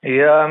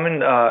 Yeah, I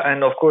mean,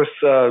 and of course,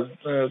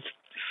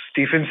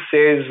 Stephen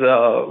says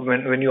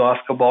when you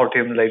ask about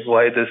him, like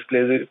why this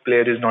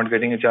player is not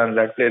getting a chance,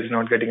 that player is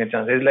not getting a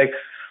chance. He's like,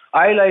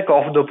 I like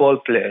off the ball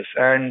players,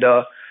 and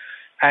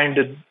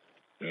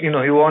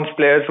he wants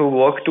players who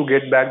work to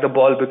get back the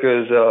ball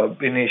because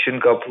in Asian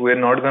Cup we're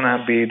not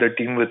gonna be the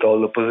team with all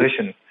the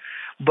possession.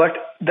 But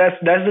that's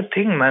the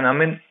thing, man. I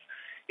mean,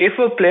 if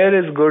a player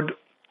is good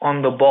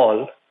on the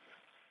ball,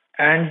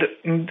 and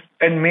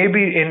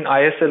maybe in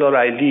ISL or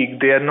I League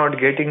they are not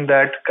getting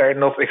that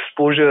kind of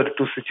exposure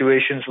to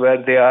situations where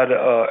they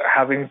are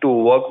having to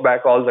work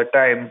back all the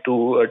time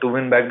to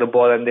win back the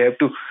ball, and they have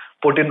to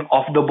put in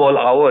off the ball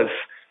hours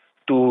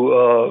to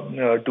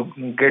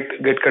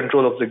get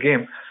control of the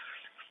game.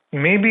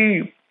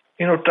 Maybe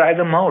try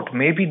them out.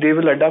 Maybe they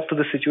will adapt to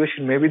the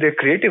situation. Maybe they're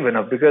creative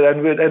enough because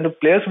and the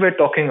players we're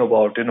talking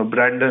about,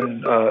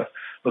 Brandon,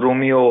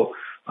 Romeo,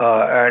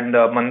 and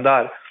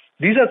Mandar,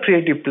 these are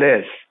creative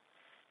players.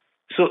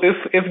 So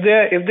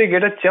if they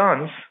get a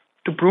chance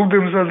to prove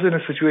themselves in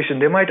a situation,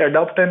 they might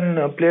adapt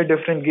and play a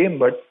different game.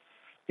 But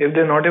if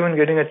they're not even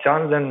getting a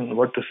chance, then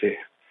what to say?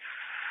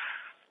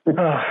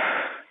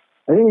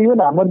 I think even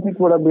Amarjeet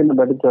would have been a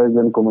better choice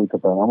than Komal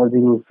Khattar.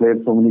 Amarjeet, who's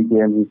played so many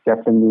games, he's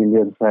captained the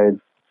Indian side.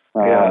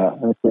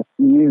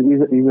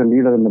 He's a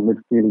leader in the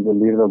midfield. He's a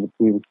leader of the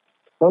team.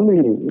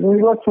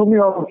 We've got so many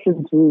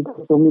options. We've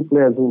got so many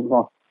players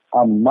who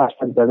are much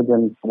better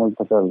than Komal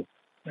Khattar.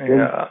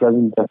 It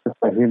doesn't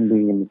justify him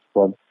being in the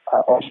squad.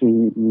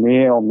 He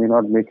may or may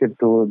not make it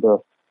to the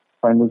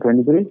final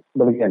 23.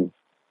 But again,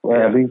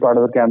 being part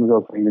of the camp is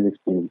also a good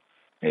experience.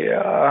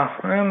 Yeah,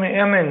 I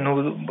mean,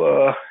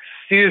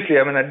 seriously,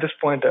 I mean, at this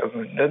point, I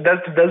mean,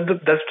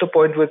 that's the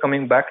point we're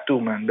coming back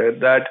to, man.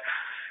 That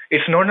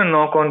it's not a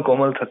knock on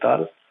Komal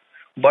Thatal,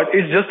 but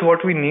it's just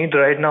what we need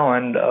right now.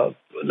 And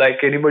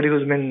like anybody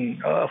who's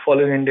been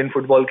following Indian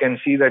football can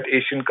see that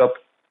Asian Cup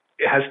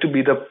has to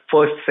be the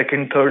first,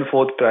 second, third,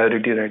 fourth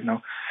priority right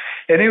now.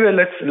 Anyway,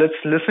 let's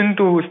listen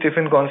to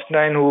Stephen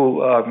Constantine,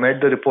 who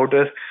met the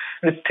reporters.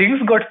 Things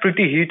got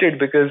pretty heated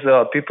because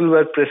people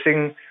were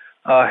pressing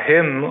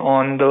him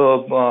on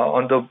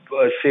the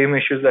same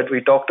issues that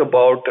we talked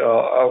about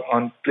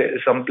on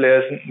some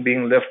players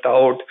being left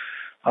out,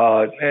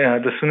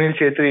 the Sunil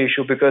Chhetri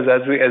issue. Because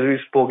as we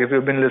spoke, if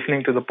you've been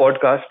listening to the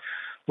podcast,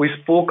 we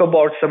spoke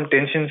about some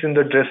tensions in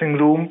the dressing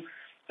room,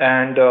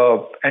 and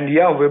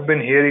yeah, we've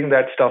been hearing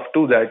that stuff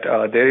too. That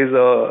there is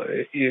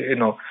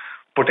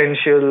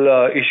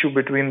potential issue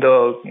between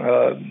the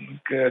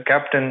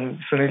captain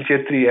Sunil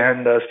Chetri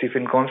and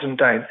Stephen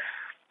Constantine,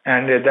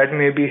 and that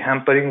may be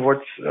hampering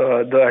what's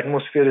the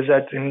atmosphere is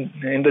at in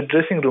the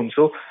dressing room.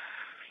 So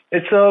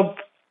it's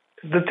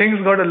the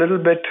things got a little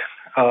bit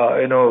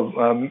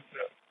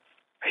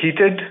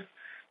heated.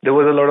 There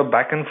was a lot of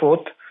back and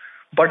forth,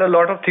 but a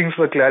lot of things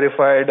were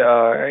clarified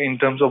in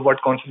terms of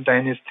what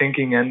Constantine is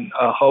thinking and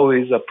how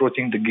he's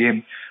approaching the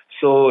game.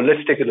 So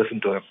let's take a listen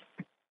to him.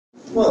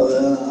 Well,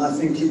 I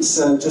think it's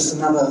just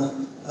another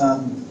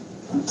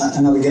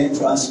game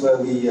for us where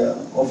we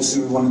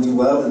obviously we want to do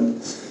well,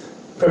 and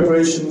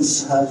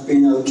preparations have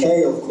been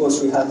okay. Of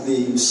course, we have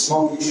the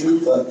smog issue,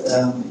 but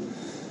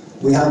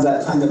we have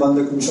that kind of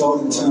under control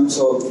in terms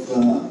of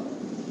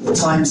the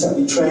times that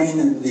we train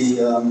and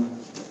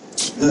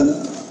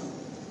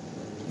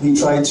we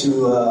try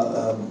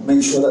to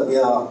make sure that we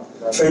are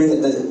training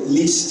at the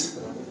least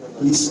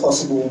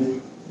possible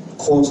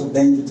cause of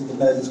danger to the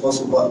players as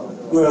possible.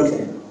 But we're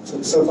okay.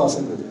 So far,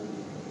 so good.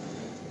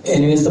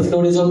 Anyways, the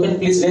floor is open.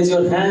 Please raise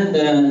your hand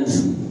and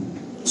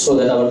so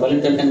that our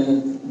volunteer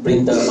can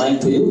bring the mic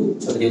to you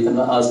so that you can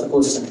ask the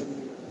question.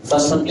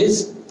 First one,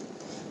 please.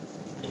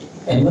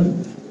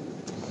 Anyone?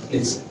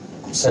 Please.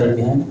 Sir,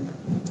 behind.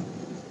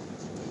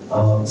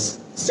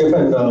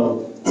 Stefan,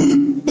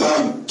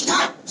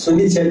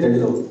 Sunil Chetri,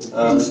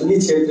 Sunil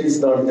Chetri is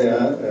not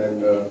there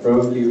and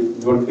probably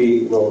won't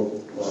be,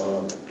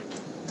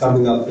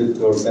 coming up with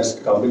your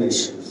best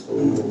combination. So,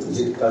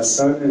 is it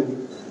concerned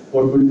and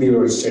what will be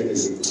your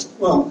strategy?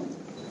 Well,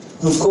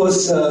 of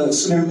course,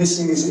 Sunil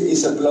missing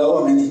is a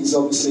blow. I mean, he's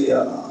obviously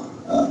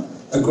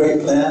a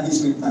great player.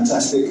 He's been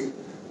fantastic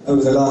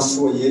over the last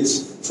 4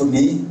 years for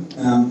me.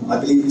 I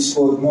believe he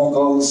scored more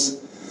goals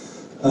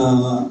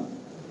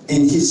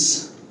in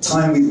his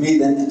time with me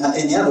than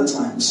any other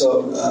time.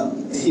 So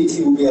he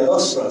will be a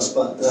loss for us.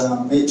 But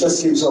it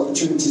just gives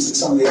opportunities to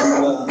some of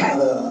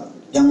the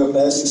younger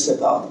players to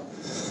step up.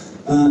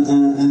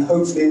 And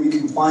hopefully we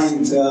can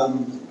find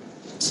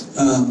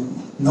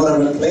not a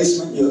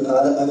replacement.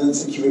 I don't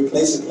think you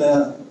replace a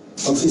player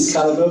of his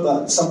caliber,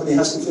 but somebody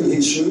has to fill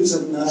his shoes,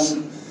 and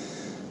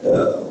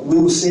we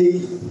will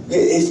see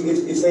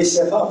if they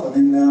step up. I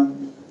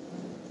mean,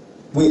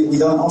 we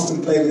don't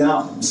often play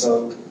without him,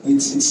 so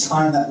it's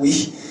time that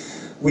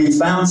we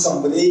found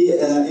somebody,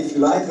 if you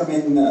like. I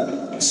mean,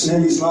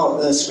 Sunil is not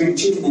a spring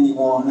chicken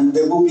anymore, and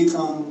there will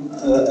become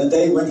a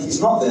day when he's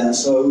not there.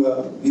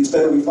 So it's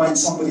better we find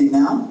somebody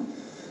now.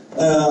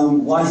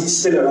 While he's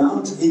still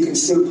around, he can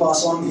still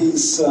pass on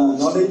his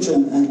knowledge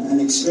and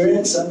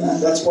experience,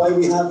 and that's why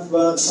we have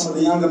some of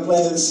the younger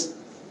players,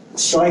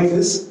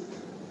 strikers,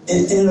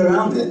 in and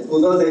around it.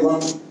 Although they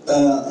won't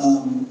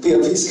be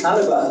of his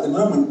caliber at the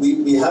moment,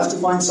 we have to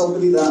find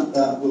somebody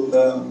that will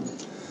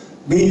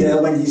be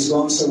there when he's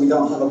gone, so we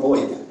don't have a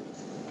void.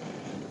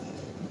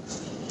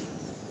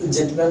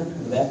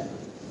 Gentleman, there.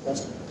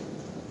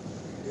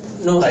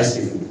 No, hi,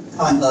 Stephen.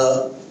 Hi.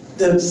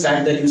 The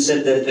fact that you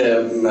said that,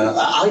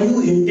 are you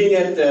hinting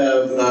at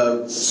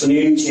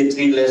Sunil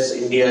Chetri less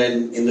India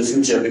in the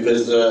future?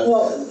 Because,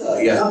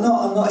 yeah. I'm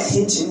not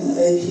hinting.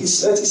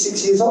 He's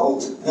 36 years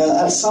old.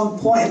 At some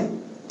point,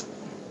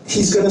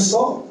 he's going to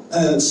stop.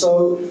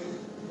 So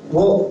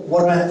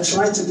what I have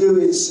tried to do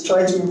is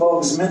try to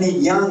involve as many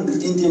young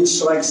Indian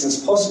strikers as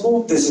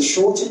possible. There's a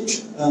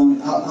shortage.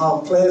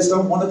 Our players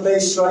don't want to play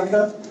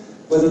striker,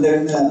 whether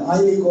they're in the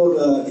I-League or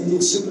the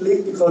Indian Super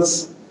League,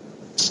 because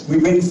we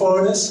bring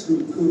foreigners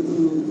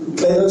who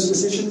play those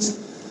positions.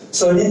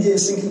 So an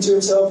Indian's thinking to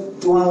himself,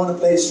 do I want to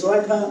play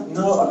striker?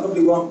 No, I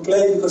probably won't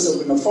play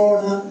because I'm a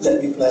foreigner.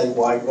 Let me play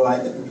wide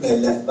right, let me play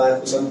left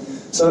back or something.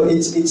 So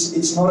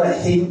it's not a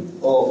hint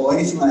or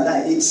anything like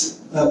that. It's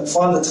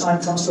Father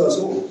Time comes to us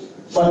all.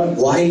 But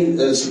why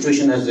the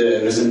situation has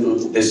risen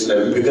to this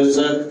level? Because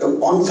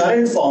on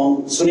current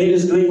form, Sunil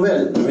is doing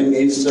well. I mean,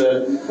 it's...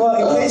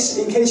 well,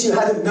 in case you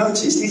hadn't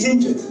noticed, he's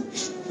injured.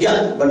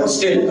 Yeah, but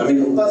still, I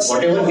mean,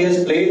 whatever he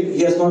has played,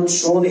 he has not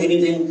shown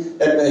anything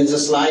that is a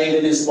slide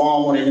in his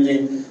form or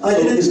anything. So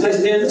is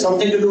there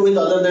something to do with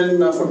other than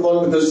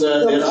football? Because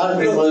there are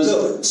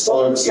dribblers...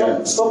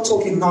 Stop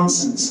talking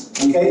nonsense,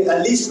 okay?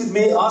 At least with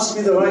me, ask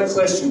me the right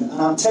question.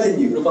 And I'm telling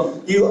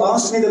you, you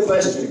asked me the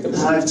question, and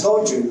I've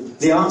told you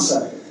the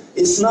answer.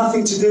 It's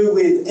nothing to do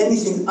with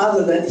anything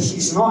other than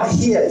he's not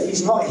here. If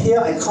he's not here,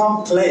 I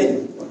can't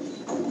play.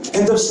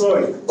 End of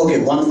story. Okay,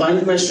 one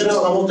final question.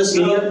 Some of the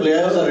senior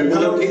players are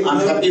reportedly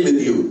unhappy with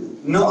you.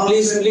 No,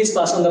 please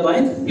pass on the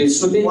mic.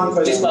 Please, Shruti,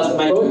 please pass the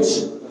mic. Coach?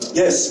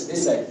 Yes.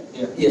 This side.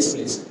 Yeah. Yes,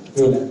 please.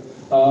 Do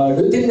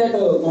you think that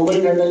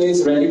Mumbai Turtle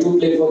is ready to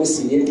play for the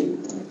senior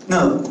team?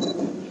 No.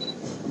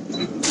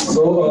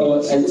 So,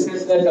 as you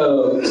said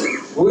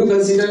that, who you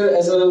consider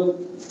as a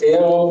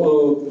player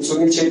of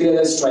Sunil Chetri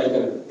as a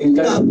striker?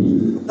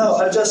 No,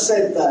 I just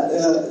said that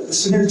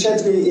Sunil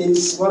Chetri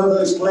is one of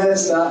those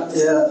players that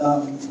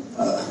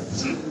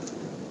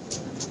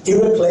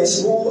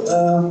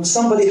irreplaceable.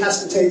 Somebody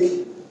has to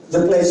take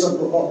the place of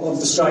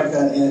the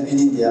striker in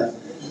India.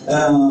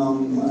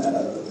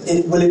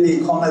 Will it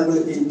be Conrad? Will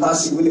it be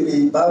Pasi? Will it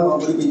be Balram?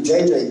 Will it be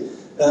JJ?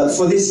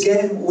 For this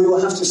game, we will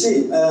have to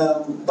see.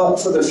 But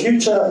for the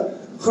future,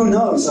 who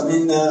knows? I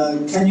mean,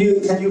 can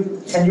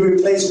you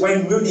replace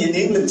Wayne Rooney in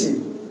the England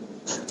team?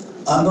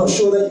 I'm not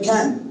sure that you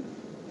can.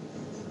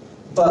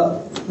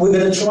 But we're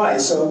going to try,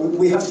 so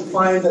we have to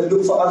find and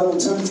look for other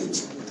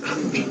alternatives.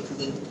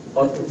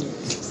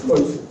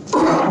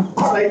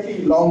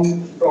 Slightly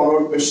long,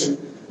 drawn-out question.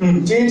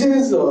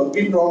 JJ's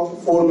been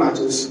dropped 4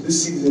 matches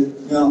this season.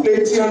 Yeah.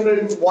 Played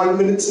 301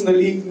 minutes in the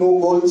league, no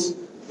goals.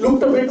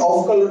 Looked a bit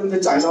off-color in the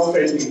China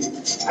friendly.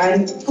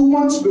 And 2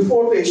 months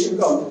before the Asian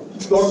Cup,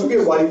 it's got to be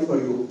a worry for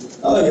you.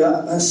 Oh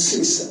yeah,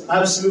 it's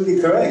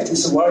absolutely correct.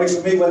 It's a worry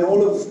for me when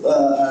all of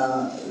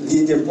the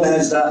Indian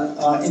players that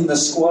are in the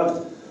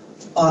squad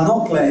are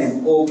not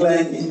playing or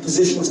playing in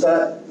positions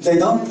that they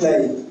don't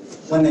play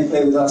when they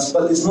play with us.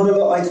 But there's not a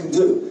lot I can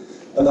do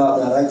about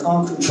that. I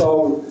can't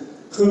control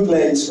who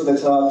plays for the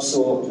clubs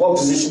or what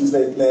positions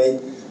they play.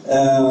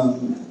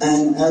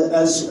 And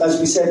as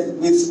we said,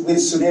 with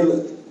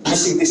Sunil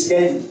missing this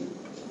game,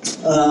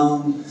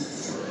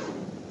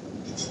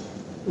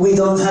 we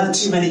don't have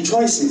too many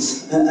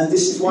choices, and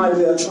this is why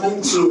we are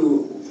trying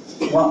to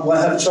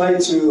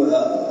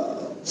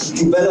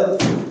develop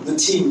the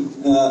team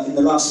in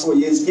the last 4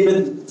 years,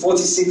 given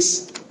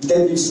 46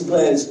 debuts to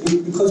players,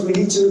 because we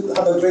need to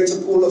have a greater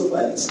pool of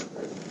players.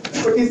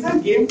 But is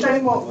that game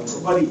time or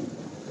worry?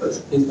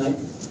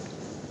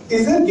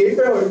 Is that game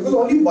time? Because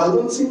only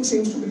Balwant Singh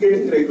seems to be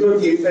getting regular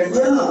game time.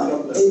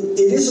 Yeah,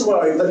 it is a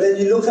worry. But then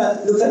you look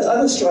at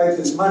other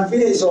strikers.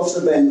 Manvir is off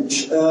the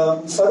bench.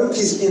 Farouk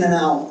is in and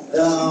out.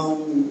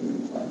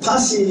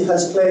 Pasi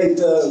has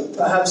played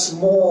perhaps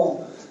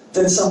more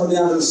than some of the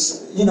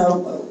others. You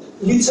know,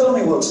 you tell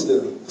me what to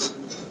do.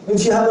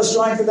 If you have a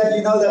striker that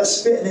you know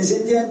that's fit and is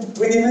Indian,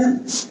 bring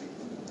him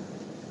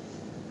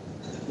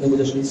in.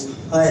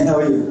 Hi, how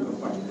are you?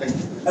 Thank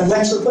you. And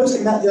thanks for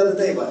posting that the other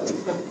day, by the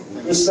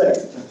way.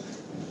 Respect.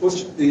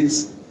 Coach,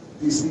 is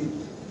the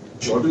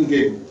Jordan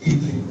game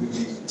will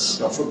be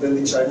tougher than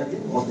the China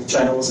game, or the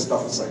China was a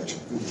tougher side?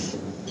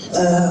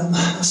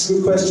 That's a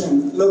good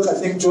question. Look, I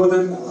think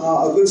Jordan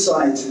are a good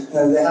side.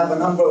 They have a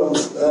number of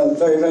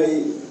very,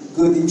 very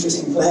good,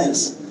 interesting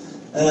players.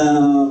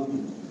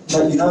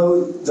 But you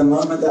know, the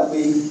moment that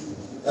we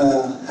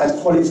had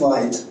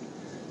qualified,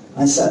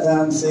 I sat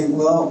down and think,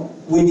 well,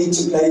 we need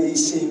to play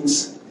these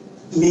teams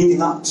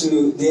leading up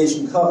to the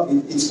Asian Cup.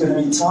 It's going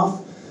to be tough.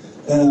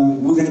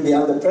 We're going to be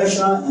under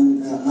pressure,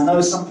 and I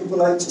know some people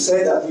like to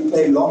say that we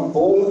play long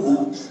ball.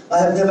 I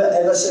have never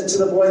ever said to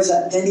the boys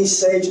at any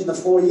stage in the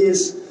 4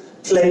 years,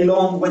 play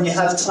long when you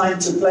have time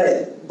to play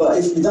it. But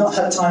if you don't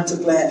have time to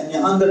play it and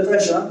you're under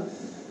pressure,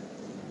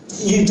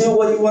 you do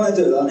what you want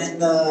to do. I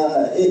mean,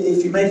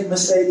 if you make a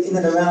mistake in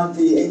and around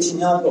the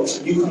 18-yard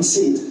box, you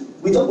concede.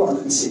 We don't want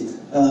to concede.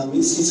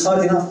 It's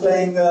hard enough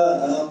playing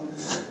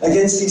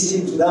against these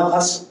teams without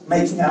us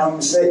making our own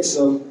mistakes.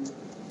 So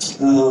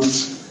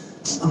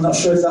I'm not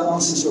sure if that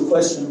answers your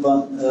question,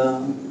 but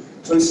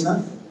please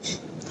know.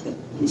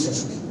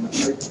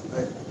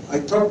 I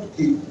thought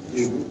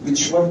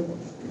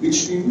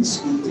which team is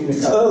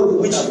good? Oh,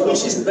 which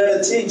is the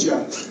better team?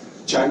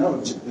 China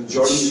or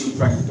Jordan is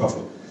trying to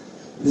tougher.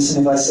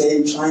 Listen, if I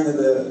say China,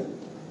 the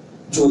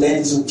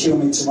Jordanians will kill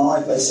me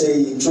tomorrow. If I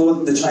say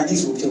Jordan, the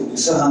Chinese will kill me.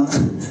 So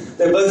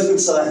they're both good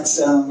sides.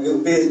 It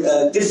will be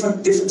a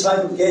different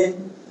type of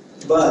game,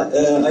 but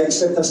I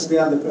expect us to be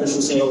under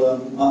pressure, so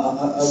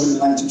I wouldn't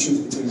like to choose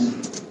between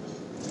them.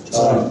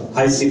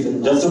 Hi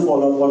Stephen, just to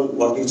follow up on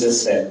what you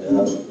just said,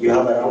 you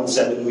have around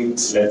 7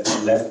 weeks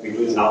left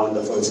between now and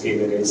the first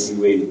game against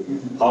UAE.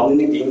 How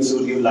many games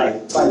would you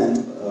like to,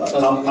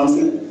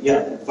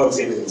 first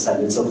game against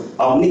Thailand. So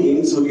how many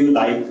games would you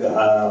like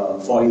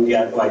for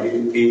India to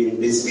ideally play in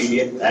this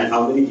period, and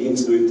how many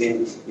games do you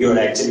think you're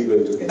actually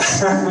going to get?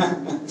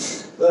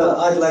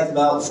 Well, I'd like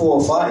about 4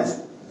 or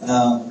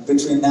 5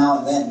 between now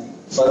and then,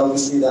 but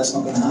obviously that's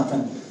not going to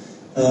happen.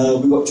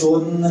 We've got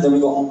Jordan, then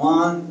we've got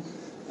Oman,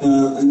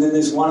 and then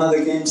there's one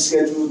other game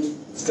scheduled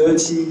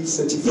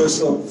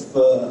 31st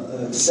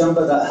of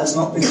December that has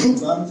not been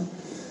confirmed.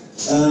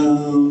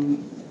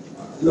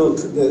 Look,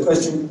 the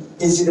question,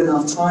 is it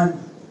enough time?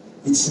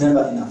 It's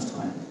never enough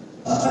time.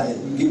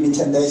 You give me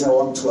 10 days, I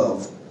want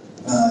 12.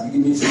 You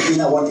give me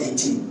 15, I want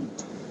 18.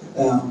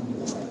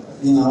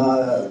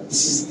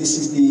 This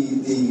is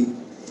the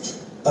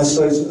I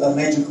suppose a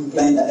major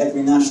complaint that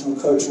every national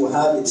coach will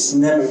have. It's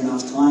never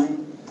enough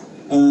time,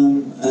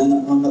 and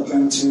I'm not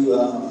going to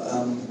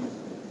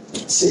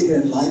sit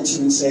here and lie to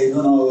you and say,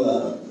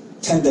 no,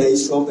 10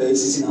 days, 12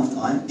 days is enough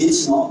time.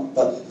 It's not,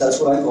 but that's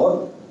what I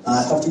got.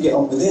 I have to get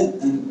on with it,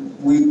 and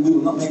we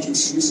will not make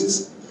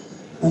excuses,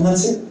 and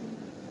that's it.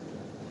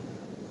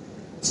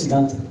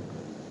 Siddhant.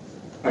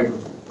 Hi.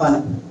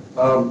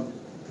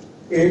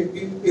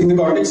 In the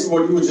context of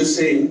what you were just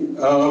saying,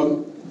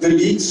 the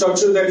league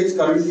structure that is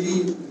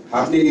currently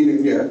happening in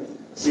India,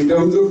 in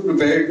terms of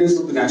preparedness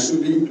of the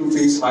national team to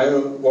face higher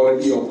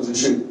quality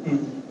opposition,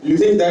 do you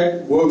think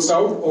that works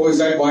out, or is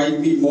that why you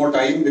need more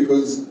time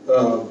because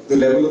the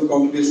level of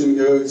competition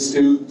here is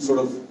still sort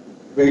of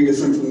very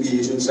different from the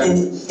Asian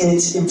standard? In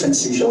its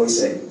infancy, shall we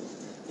say.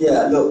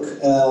 Yeah, look,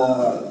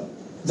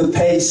 the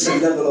pace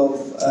and level of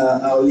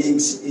our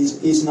leagues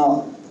is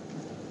not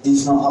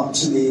up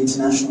to the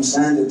international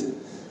standard.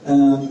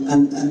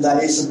 And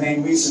that is the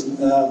main reason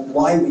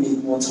why we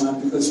need more time,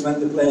 because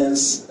when the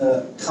players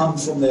come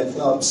from their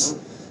clubs,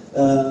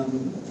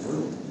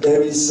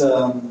 there is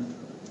an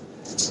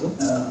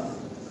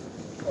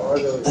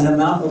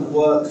amount of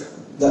work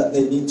that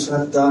they need to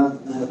have done,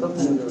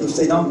 and if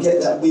they don't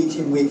get that week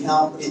in, week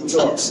out, it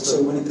drops.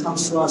 So when it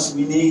comes to us,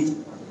 we need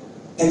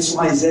X,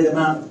 Y, Z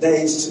amount of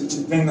days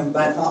to bring them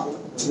back up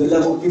to the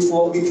level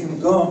before we can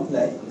go and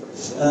play.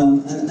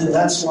 And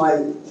that's why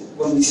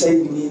when we say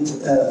we need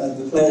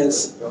the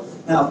players,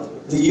 now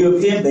the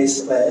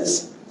European-based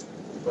players,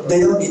 they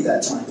don't need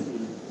that time,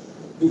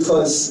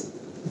 because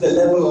the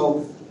level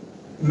of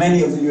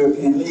many of the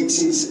European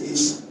leagues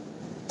is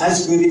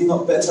as good, if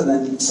not better,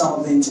 than some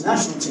of the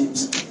international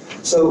teams.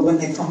 So when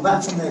they come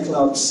back from their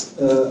clubs,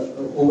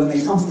 or when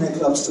they come from their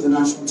clubs to the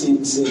national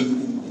teams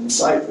in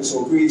Cyprus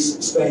or Greece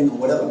or Spain or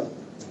whatever,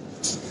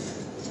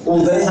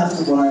 all they have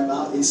to worry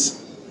about is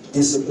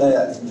the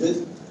player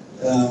injured?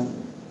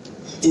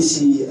 Is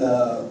he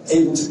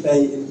able to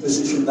play in the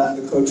position that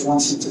the coach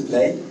wants him to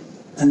play?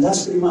 And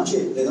that's pretty much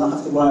it. They don't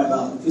have to worry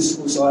about the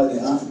physical side. They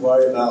don't have to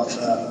worry about.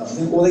 I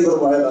think all they got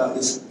to worry about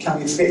is, can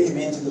we fit him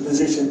into the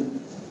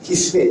position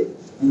he's fit,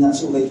 and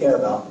that's all they care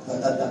about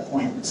at that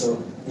point. So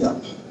yeah,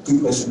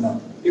 good question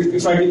now.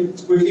 If I can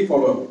quickly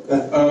follow up,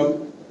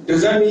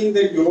 does that mean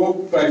that you're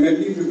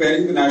primarily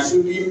preparing the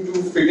national team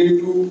to fit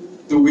into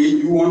the way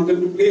you want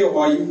them to play, or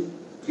are you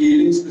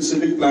creating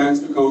specific plans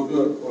to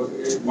counter? Or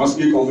it must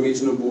be a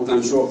combination of both,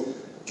 I'm sure.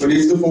 But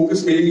is the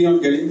focus mainly on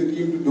getting the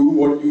team to do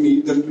what you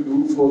need them to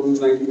do for those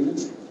 90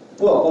 minutes?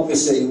 Well,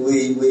 obviously,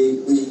 we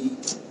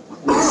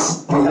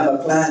have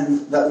a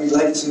plan that we'd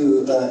like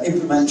to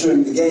implement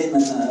during the game,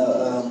 and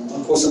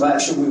a course of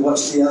action. We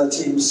watched the other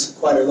teams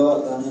quite a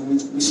lot. I mean,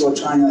 we saw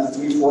China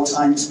 3-4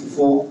 times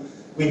before.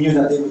 We knew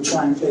that they would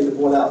try and play the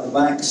ball out of the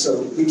back,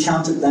 so we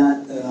countered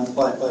that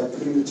by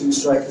putting the two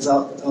strikers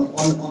up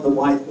on the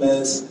wide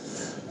players.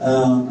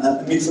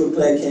 A midfield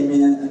player came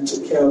in and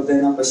took care of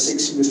their number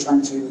 6, who was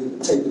trying to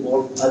take the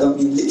ball. I don't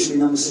mean literally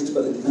number 6,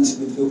 but the defensive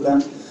midfield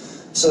player.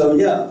 So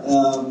yeah,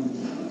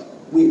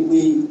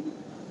 we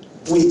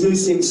do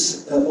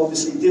things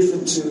obviously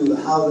different to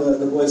how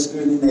the boys are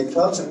doing in their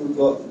clubs, and we've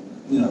got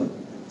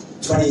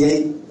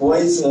 28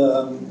 boys,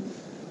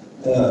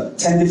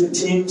 10 different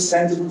teams,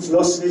 10 different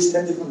philosophies,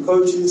 10 different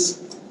coaches.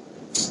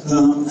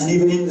 And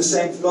even in the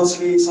same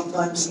philosophy,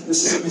 sometimes the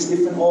system is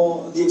different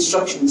or the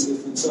instruction is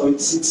different. So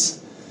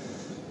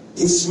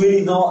it's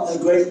really not a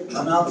great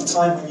amount of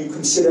time when you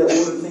consider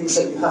all the things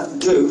that you have to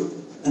do,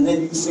 and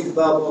then you think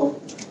about,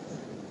 well,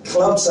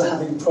 clubs are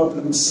having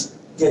problems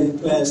getting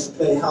players to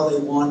play how they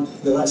want,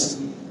 the right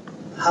system.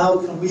 How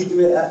can we do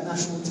it at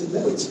national team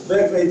level? It's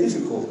very, very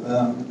difficult.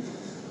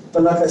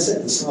 But like I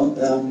said, it's not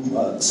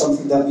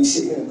something that we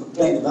sit here and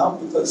complain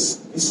about, because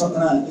it's not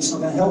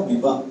gonna help me.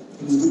 But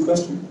it was a good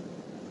question.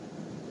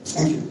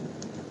 Thank you.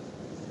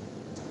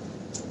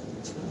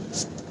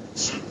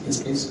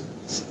 Yes, please.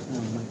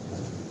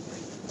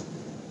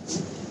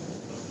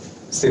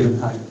 Stephen,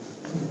 hi.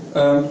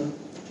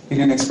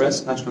 Indian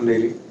Express, National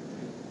Daily.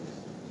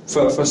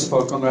 First of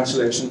all,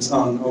 congratulations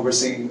on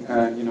overseeing,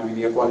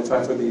 India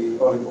qualify for the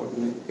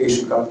all-important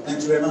Asian Cup.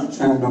 Thank you very much.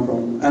 No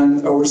problem.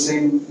 And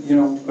overseeing,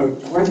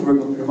 quite a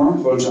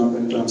remarkable jump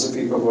in terms of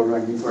FIFA world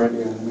ranking for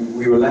India. I mean,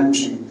 we were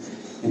languishing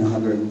in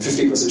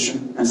 150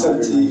 position and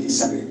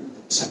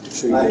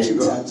 173. There you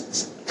go.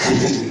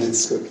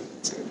 That's good.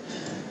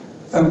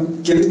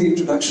 Given the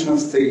introduction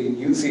of the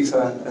new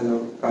FIFA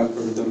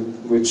algorithm,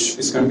 which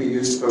is going to be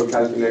used for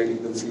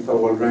calculating the FIFA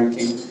world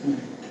ranking,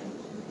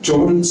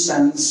 Jordan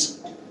stands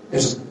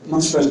at a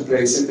much better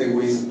place if they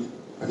win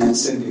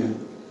against India,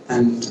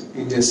 and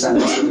India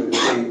stands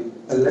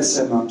at a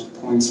lesser amount of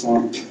points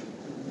more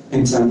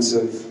in terms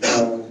of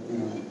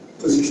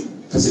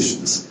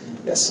positions.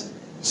 Yes.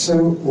 So,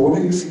 what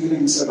are your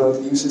feelings about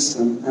the new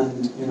system,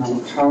 and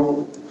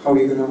how are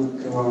you going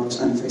to go out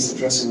and face the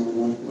dressing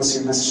room? What's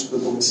your message to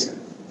the boys here?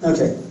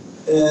 Okay.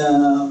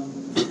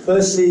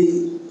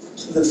 Firstly,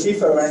 the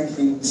FIFA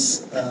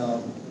rankings.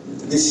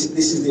 This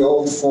is the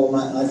old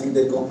format. I think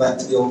they've gone back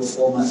to the old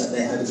format that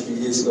they had a few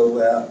years ago,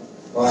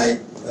 whereby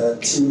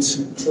teams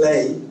who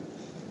play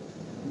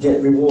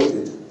get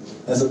rewarded,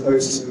 as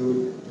opposed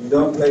to you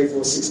don't play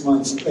for 6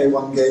 months, you play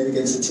one game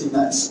against a team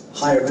that's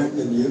higher ranked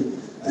than you,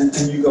 and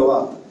you go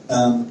up.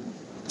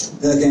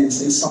 Again,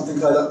 it's something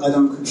I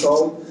don't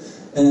control.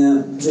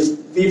 The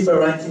FIFA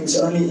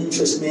rankings only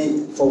interest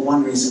me for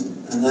one reason,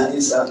 and that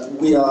is that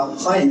we are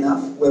high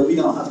enough where we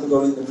don't have to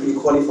go in the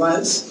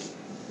pre-qualifiers,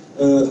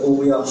 or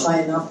we are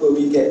high enough where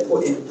we get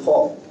put in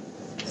pot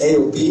A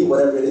or B,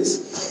 whatever it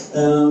is.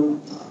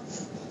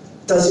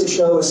 Does it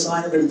show a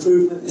sign of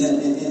improvement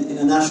in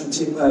a national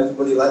team where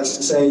everybody likes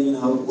to say,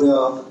 we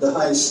are the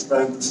highest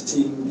ranked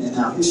team in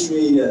our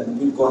history and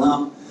we've gone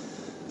up?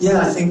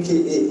 Yeah, I think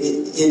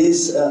it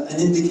is an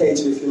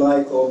indicator, if you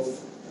like, of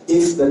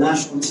if the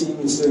national team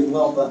is doing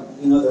well, but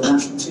the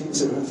national team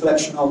is a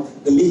reflection of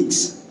the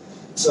leagues.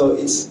 So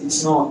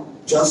it's not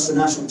just the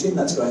national team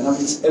that's going up,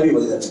 it's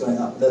everybody that's going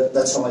up.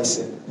 That's how I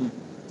see it.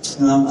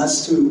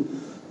 As to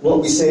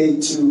what we say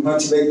to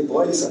motivate the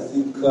boys, I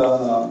think,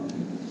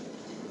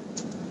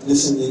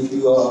 listen, if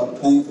you are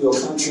playing for your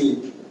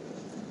country,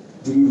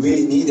 do you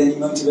really need any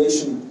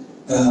motivation?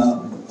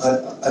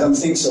 I don't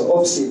think so.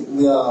 Obviously,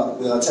 we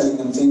are telling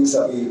them things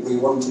that we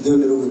want to do,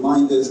 little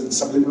reminders and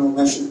subliminal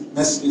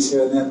messages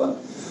here and there. But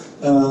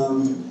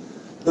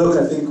look,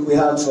 I think we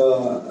have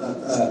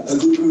a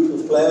good group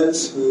of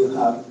players who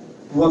have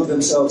worked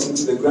themselves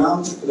into the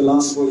ground for the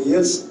last 4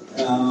 years.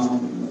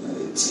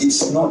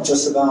 It's not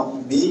just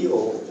about me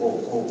or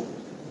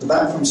the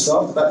backroom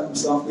staff. The backroom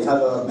staff we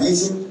have are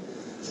amazing.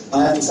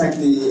 I have to thank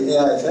the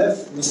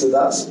AIFF, Mr.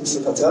 Das,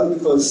 Mr. Patel,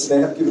 because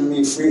they have given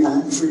me free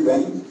hand, free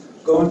rein.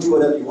 Go and do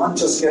whatever you want,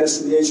 just get us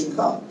to the Asian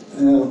Cup.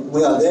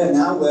 We are there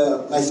now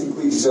where I think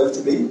we deserve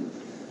to be.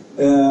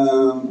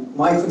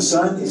 My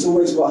concern is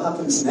always what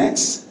happens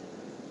next.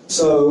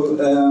 So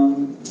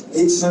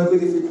it's no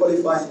good if we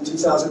qualify in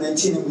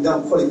 2018 and we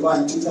don't qualify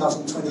in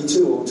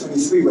 2022 or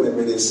 23,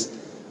 whatever it is.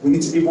 We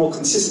need to be more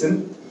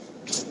consistent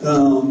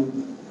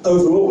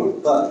overall,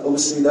 but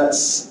obviously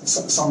that's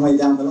some way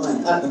down the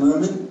line. At the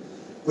moment,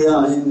 we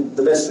are in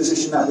the best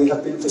position that we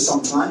have been for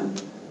some time.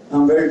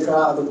 I'm very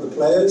proud of the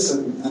players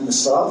and the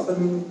staff,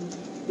 and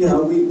you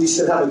know we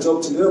still have a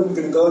job to do, and we're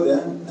going to go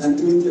there and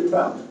do India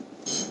proud.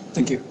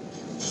 Thank you.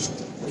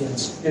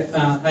 Yes.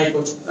 Hi,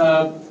 coach.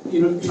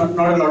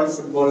 Not a lot of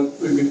football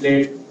will be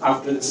played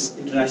after this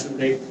international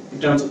break in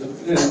terms of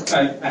the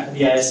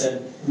ISL.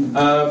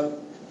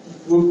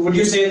 Would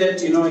you say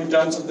that in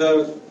terms of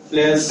the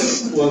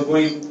players who are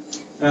going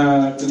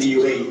to the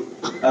UAE?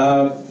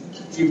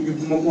 You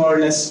more or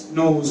less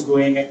know who's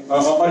going,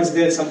 or is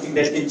there something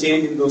that can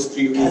change in those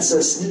 3 weeks? That's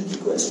a sneaky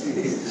question.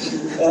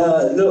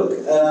 Look,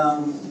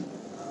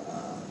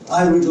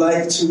 I would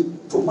like to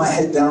put my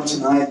head down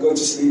tonight, go to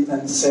sleep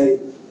and say,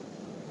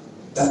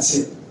 that's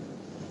it.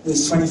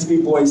 There's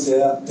 23 boys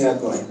there, they're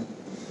going.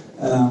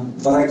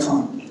 But I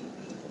can't,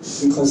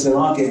 because there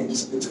are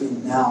games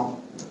between now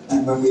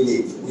and when we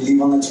leave. We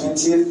leave on the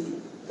 20th,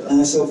 the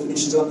NSL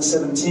finishes on the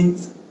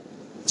 17th.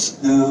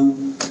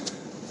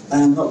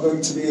 I'm not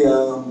going to be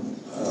a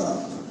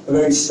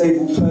very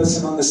stable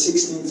person on the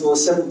 16th or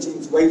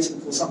 17th waiting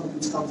for somebody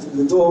to come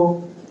through the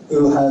door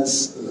who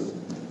has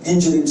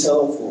injured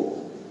himself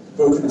or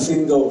broken a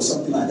finger or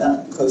something like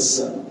that,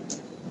 because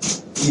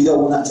you don't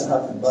want that to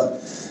happen.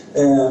 But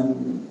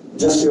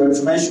just for your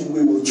information,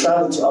 we will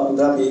travel to Abu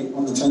Dhabi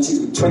on the 20th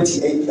with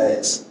 28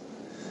 players.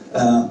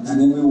 And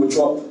then we will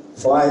drop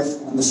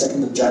 5 on the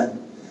 2nd of January.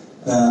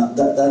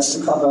 That's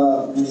to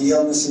cover any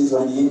illnesses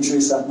or any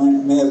injuries that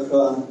may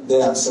occur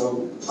there.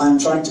 So I'm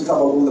trying to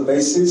cover all the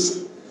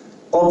bases.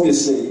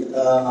 Obviously,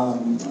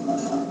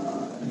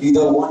 you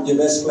don't want your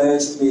best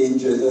players to be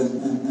injured,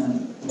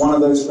 and one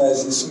of those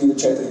players is Sumit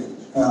Chetty.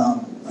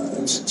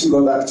 To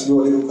go back to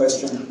your little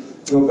question,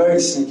 your very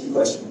sneaky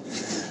question.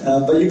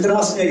 But you can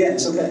ask me again,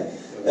 it's okay.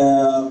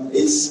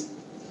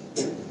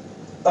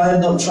 I'm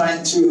not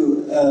trying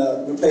to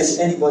replace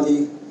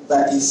anybody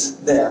that is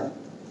there.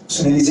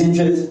 Sunil is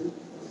injured,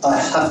 I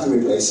have to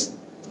replace him.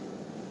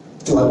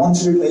 Do I want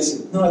to replace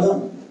him? No, I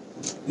don't.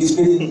 He's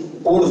been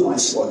in all of my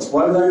squads.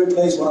 Why would I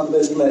replace one of the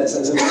best players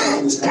that's ever come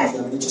to this country?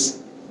 I mean, it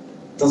just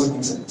doesn't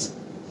make sense.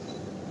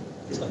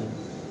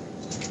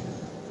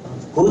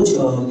 Coach,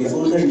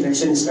 before the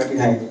election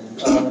started,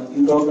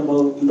 you talk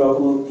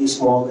about the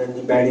smog and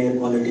the bad air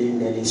quality in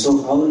Delhi.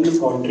 So how are you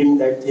countering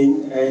that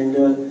thing? And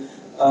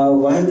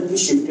why haven't you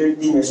shifted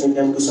the national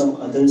camp to some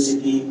other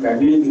city?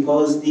 Primarily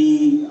because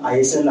the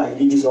ISL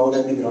I-League is on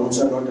and the grounds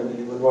are not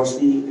available. What's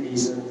the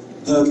reason?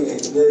 Okay,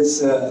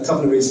 there's a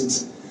couple of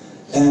reasons.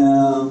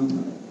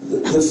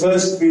 The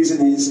first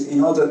reason is,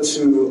 in order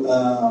to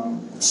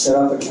set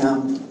up a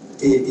camp,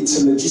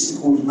 it's a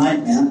logistical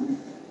nightmare,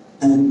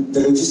 and the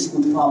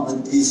logistical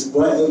department is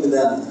right over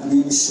there. I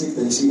mean, it's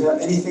Snika. So you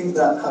have anything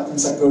that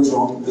happens that goes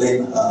wrong,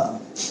 blame her.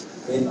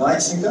 Okay, right,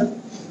 Snika?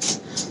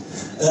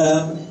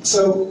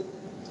 So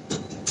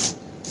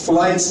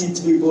flights need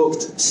to be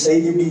booked,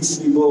 stadium needs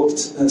to be booked,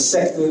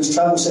 sectors,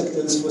 travel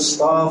sectors for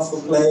staff, for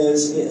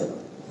players.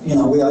 You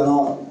know, we are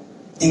not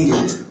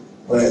England,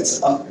 where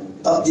it's up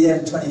the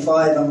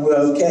M25 and we're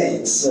okay.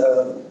 It's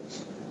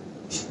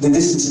the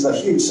distances are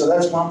huge, so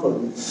that's one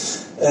problem.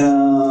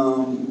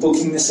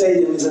 Booking the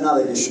stadium is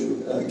another issue.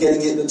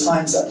 Getting it the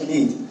times that we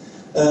need.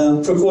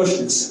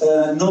 Precautions.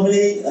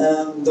 Normally,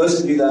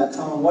 those of you that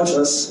come and watch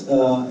us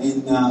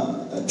in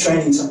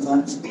training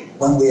sometimes,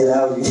 when we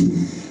allow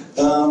you,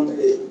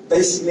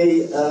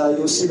 basically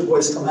you'll see the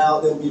boys come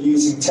out, they'll be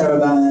using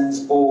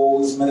TerraBands,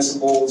 balls, medicine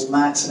balls,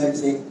 mats and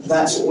everything.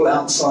 That's all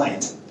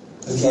outside,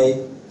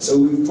 okay? So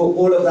we put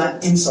all of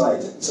that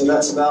inside. So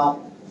that's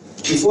about,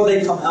 before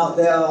they come out,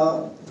 they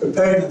are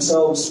preparing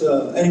themselves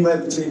anywhere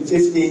between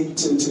 15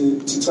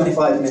 to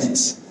 25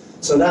 minutes.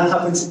 So that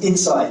happens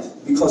inside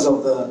because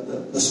of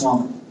the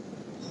smog.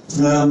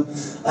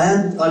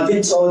 And I've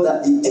been told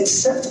that the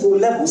acceptable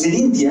levels in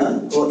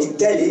India or in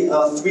Delhi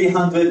are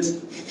 300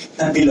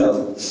 and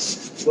below.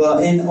 Well,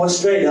 in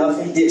Australia, I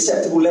think the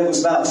acceptable level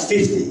is about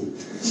 50.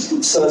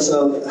 So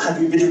had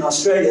we been in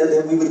Australia,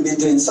 then we would have been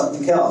doing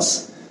something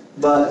else.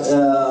 But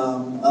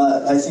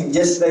I think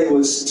yesterday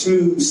was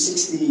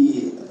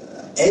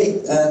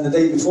 268, and the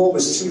day before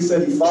was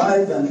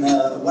 235, and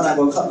when I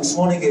woke up this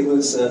morning it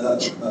was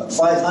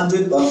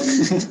 500, but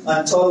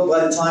I'm told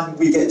by the time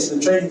we get to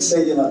the training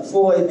stadium at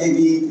 4, it may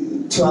be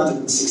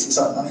 260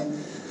 something. I mean,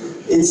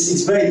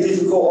 it's very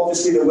difficult.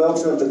 Obviously, the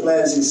welfare of the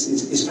players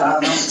is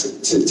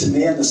paramount to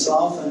me and the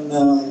staff, and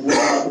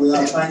we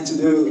are trying to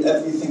do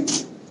everything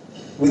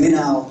within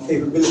our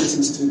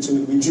capabilities to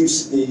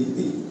reduce the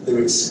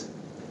risk.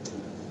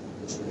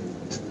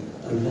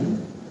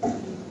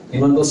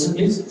 Anyone question,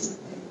 please?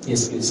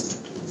 Yes, please.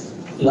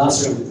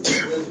 Last one.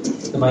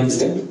 The mic is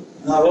there.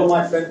 No, I want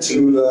my friend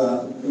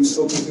who's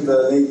talking to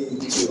the lady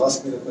to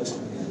ask me the question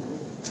again.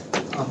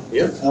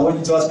 Yeah. I want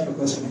you to ask me a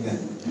question again.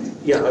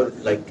 Yeah, I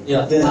would like.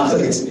 Yeah. Then after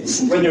this,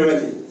 please. When you're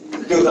ready.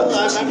 Do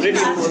that. I'm ready.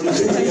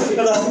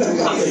 No,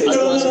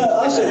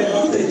 after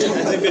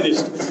I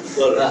finished.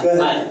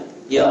 Hi.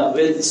 Yeah,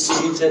 with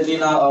Steve Chetty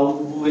now out,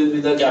 who will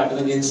be the captain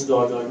against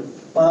Jordan?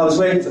 Well, I was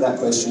waiting for that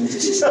question.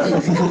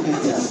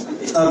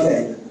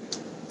 Okay.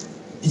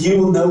 You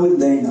will know when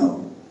they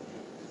know.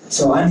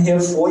 So I'm here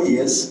 4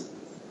 years.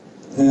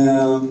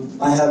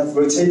 I have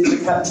rotated the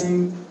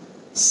captain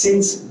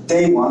since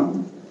day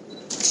one.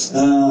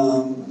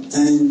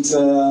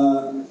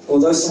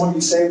 Although some of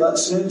you say that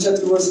Sunil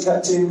Chetty was the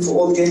captain for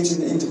all the games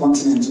in the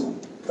Intercontinental,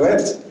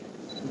 correct?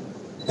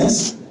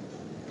 Yes?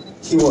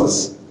 He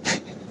was.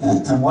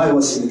 And why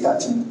was he the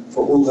captain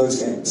for all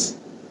those games?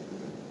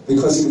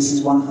 Because it was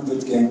his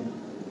 100th game.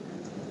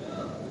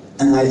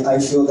 And I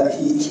feel that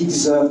he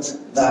deserved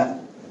that,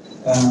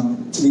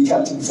 to be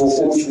captain for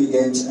all 3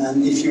 games.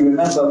 And if you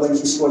remember when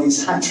he scored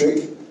his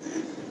hat-trick,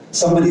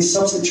 somebody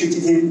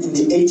substituted him in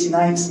the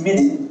 89th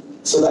minute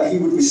so that he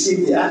would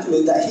receive the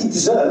accolade that he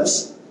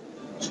deserves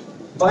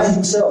by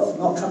himself,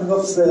 not coming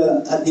off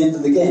at the end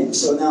of the game.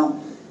 So now,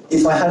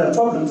 if I had a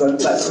problem, going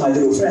back to my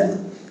little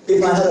friend,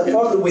 if I had a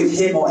problem with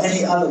him or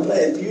any other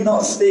player, do you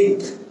not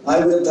think I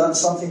would have done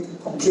something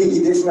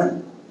completely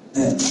different?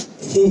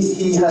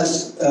 He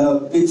has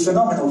been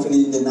phenomenal for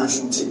the Indian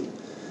national team,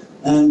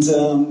 and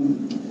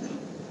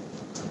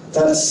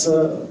that's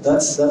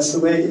the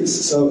way it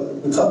is. So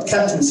the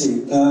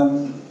captaincy,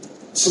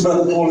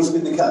 Subrata Paul has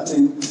been the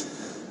captain,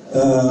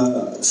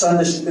 Sandesh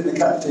has been the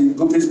captain,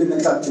 Gupta has been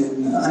the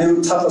captain,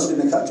 Anirudh Thapa has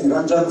been the captain,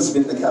 Ranjan has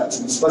been the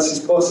captain, Spasi's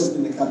Kos has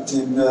been the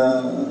captain,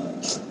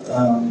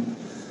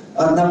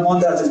 Arnab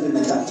Mondal has been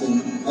the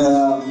captain.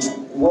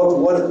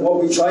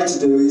 What we try to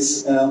do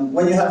is,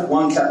 when you have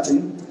one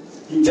captain,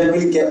 you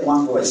generally get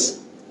one voice.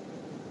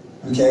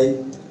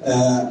 Okay?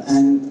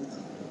 And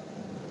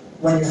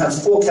when you have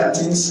 4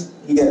 captains,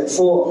 you get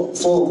four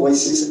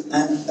voices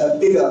and a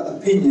bigger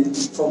opinion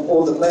from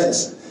all the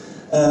players.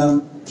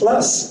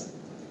 Plus,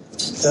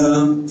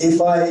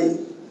 if I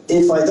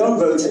don't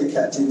rotate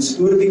captains,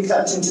 who would have been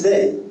captain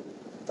today?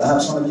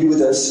 Perhaps one of you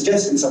would have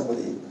suggested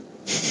somebody,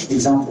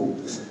 example.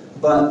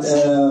 But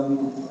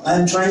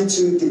I'm trying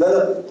to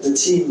develop the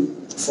team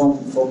from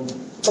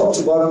top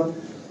to bottom.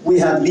 We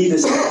have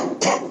leaders.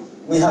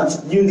 We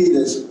have new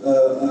leaders,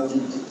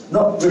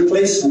 not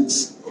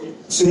replacements.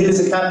 Sunil is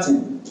a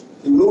captain.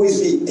 He will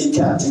always be a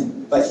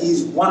captain, but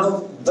he's one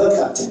of the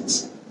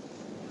captains.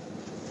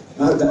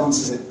 I hope that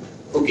answers it.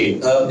 Okay,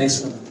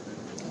 next one.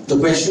 The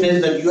question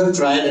is that you have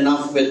tried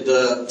enough with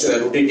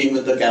rotating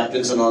with the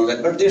captains and all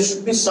that, but there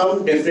should be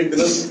some difference,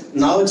 because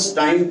now it's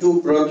time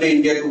to probably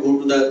India to go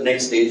to the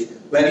next stage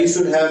where you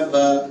should have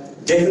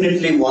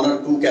definitely 1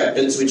 or 2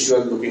 captains which you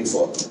are looking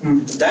for.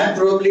 That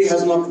probably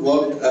has not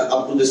worked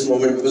up to this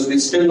moment, because we're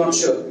still not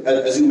sure.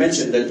 As you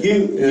mentioned that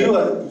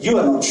you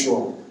are not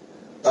sure.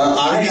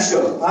 Are you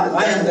sure?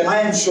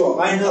 I am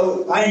sure. I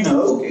know.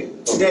 Okay.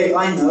 Today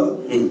I know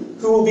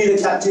who will be the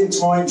captain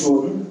tomorrow in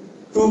Jordan.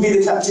 Who will be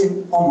the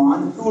captain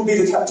Oman? Who will be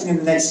the captain in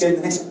the next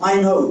game? I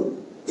know.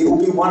 It will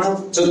be one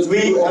of the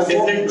 3 or 4.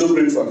 Different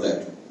blueprint for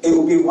that. It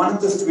will be one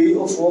of the 3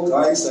 or 4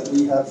 guys that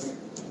we have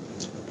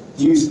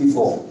used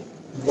before.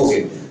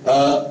 Okay.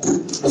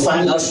 The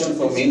final question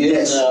for me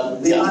is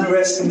the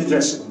unrest in the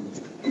dressing room.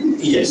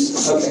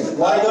 Yes. Okay.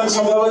 Why don't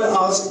you go and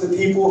ask the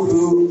people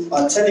who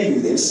are telling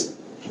you this?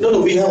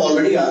 No, we have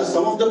already asked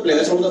some of the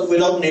players,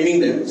 without naming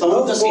them, some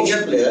of the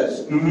senior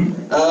players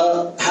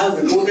have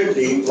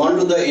reportedly gone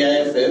to the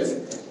AIFF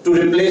to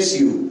replace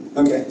you.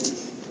 Okay.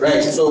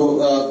 Right,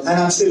 so... and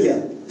I'm still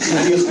here.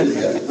 And you're still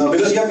here.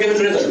 Because you have given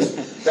results.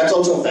 That's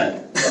also a fact.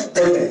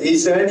 Okay.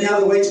 Is there any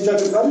other way to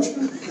judge a coach?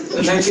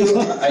 Thank you.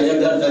 I have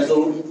done that.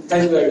 So,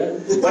 thank you, Edgar.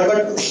 But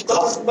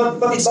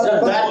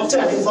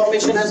that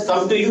information has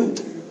come to you.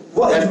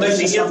 What? That the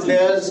senior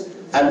players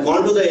have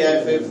gone to the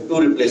AIFF to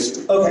replace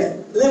you. Okay,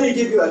 let me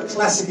give you a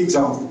classic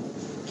example.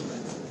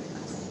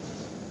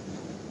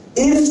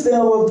 If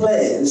there were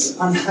players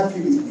unhappy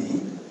with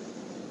me,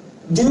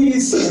 do you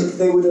think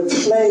they would have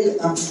played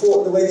and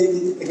fought the way they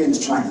did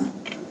against China?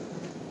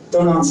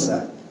 Don't answer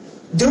that.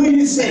 Do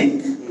you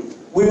think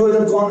we would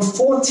have gone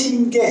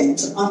 14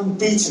 games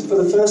unbeaten for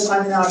the first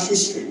time in our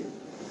history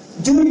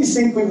Do you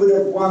think we would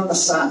have won the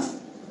SAF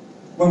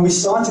when we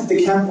started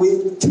the camp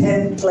with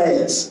 10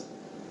 players?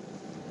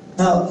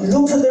 Now,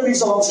 look at the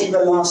results in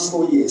the last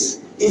 4 years.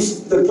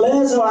 If the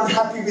players are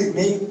unhappy with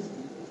me,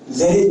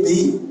 let it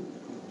be,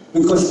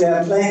 because they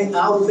are playing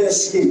out of their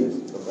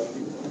skin.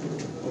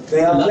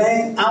 They are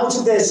playing out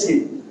of their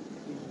skin.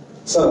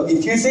 So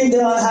if you think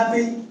they're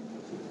unhappy,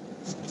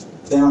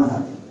 they're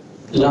unhappy.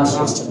 Last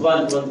question.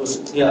 One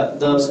question. Yeah,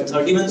 the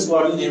 31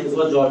 squad you named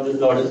for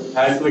Jordan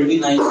had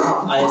 29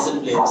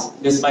 ISL players,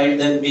 despite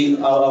them being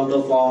out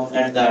of form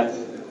and that.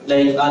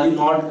 Like, are you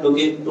not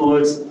looking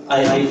towards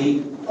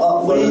I-League?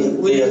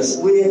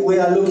 We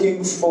are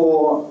looking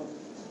for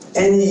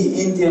any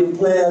Indian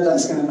player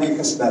that's going to make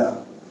us better.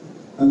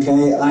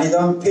 Okay, I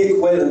don't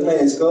pick where the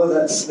players go.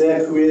 That's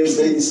their careers.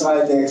 They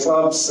decide their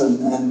clubs,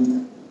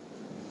 and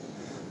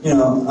you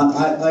know,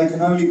 I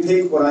can only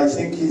pick what I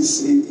think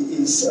is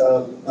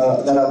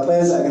that are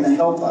players that are going to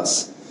help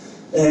us.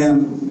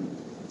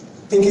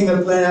 Picking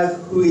a player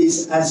who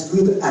is as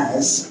good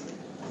as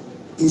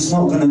is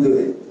not going to do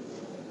it.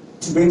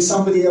 To bring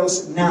somebody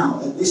else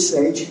now, at this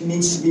stage, he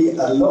needs to be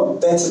a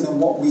lot better than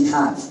what we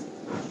have,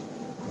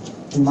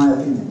 in my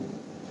opinion.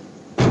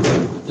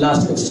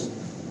 Last question.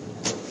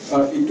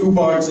 In two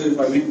parts, if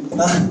I may.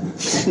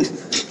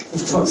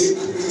 Of course.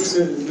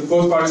 The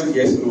first part is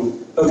yes, no.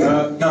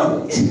 Okay.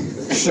 Now,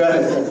 Sure.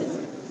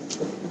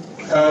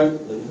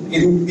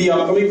 in the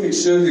upcoming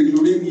fixtures,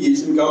 including the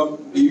Asian Cup,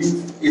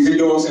 is it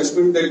your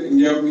assessment that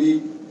India will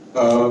be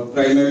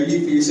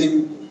primarily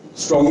facing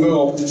stronger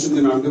opposition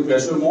than under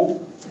pressure more?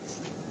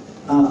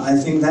 I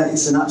think that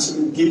is an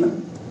absolute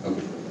given.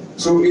 Okay.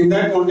 So in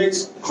that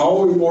context,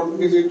 how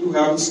important is it to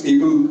have a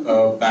stable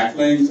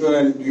backline, sir,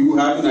 and do you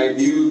have an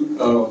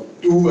ideal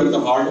two at the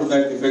heart of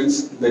that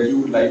defense that you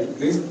would like to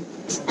play?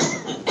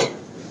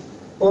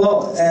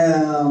 Well,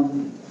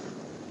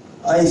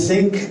 I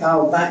think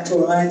our back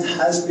line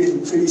has been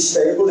pretty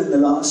stable in the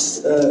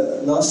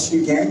last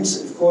few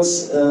games. Of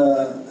course,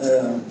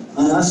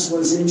 Anas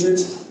was injured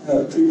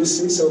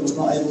previously, so was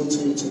not able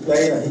to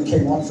play. He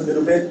came on for a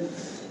little bit.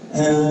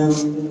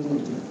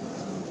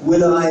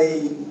 Will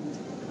I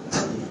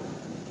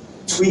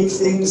tweak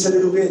things a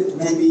little bit?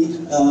 Maybe.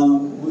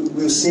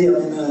 We'll see. I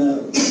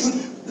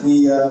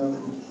mean,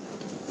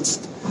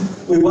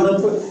 we want to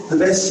put the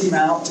best team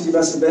out to give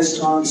us the best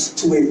chance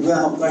to win. We're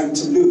not going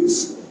to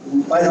lose.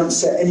 I don't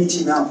set any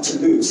team out to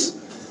lose.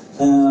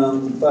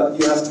 But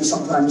you have to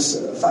sometimes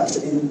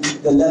factor in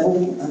the level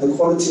and the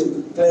quality of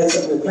the players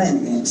that we're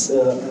playing against.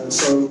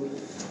 So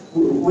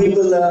we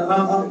will.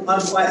 I'm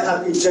quite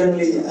happy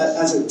generally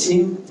as a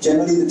team.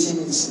 Generally, the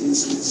team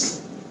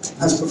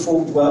has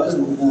performed well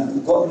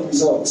and gotten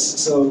results.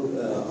 So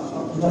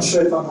I'm not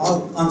sure if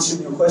I'm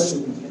answering your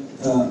question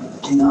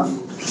enough.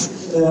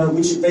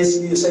 Which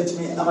basically you said to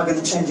me, am I going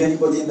to change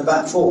anybody in the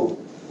back four?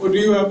 Or do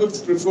you have the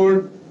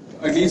preferred,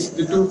 at least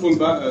the two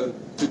the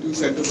two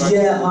centre backs?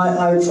 Yeah,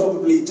 I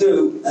probably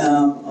do.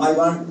 I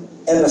won't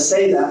ever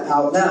say that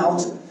out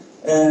loud.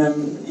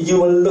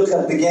 You will look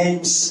at the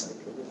games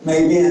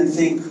maybe and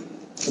think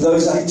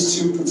those are his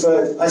two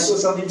preferred. I saw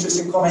some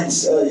interesting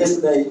comments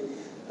yesterday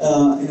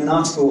in an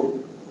article.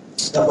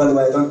 By the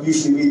way, I don't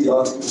usually read the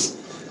articles,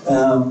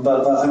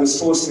 but I was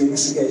forced to on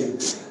this occasion.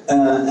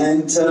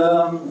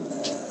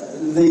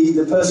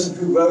 The person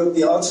who wrote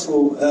the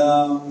article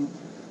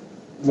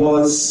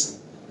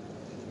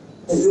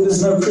there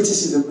was no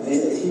criticism.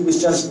 He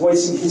was just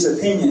voicing his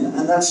opinion,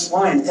 and that's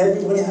fine.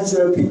 Everybody has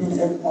their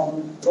opinion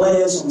on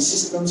players, on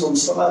systems, on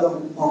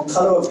style, on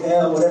colour of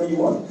hair, whatever you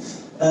want.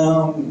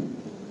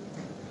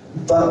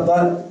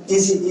 But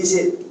is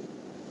it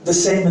the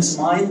same as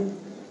mine?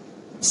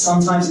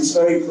 Sometimes it's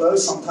very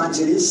close, sometimes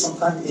it is,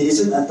 sometimes it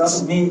isn't. That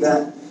doesn't mean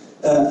that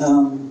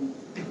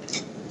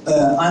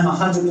I'm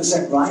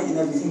 100% right in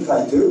everything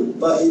I do,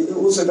 but it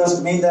also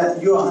doesn't mean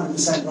that you're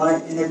 100%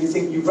 right in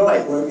everything you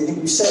write or everything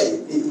you say.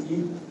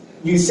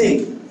 You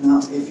think. Now,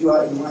 if you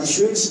are in my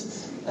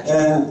shoes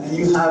and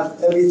you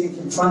have everything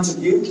in front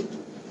of you,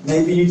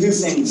 maybe you do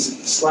things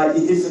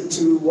slightly different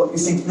to what you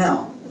think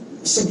now,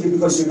 simply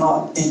because you're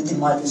not in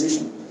my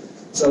position.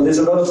 So there's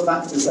a lot of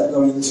factors that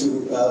go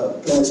into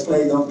players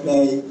play, don't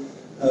play,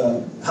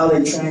 how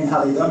they train,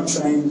 how they don't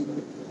train.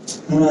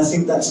 And I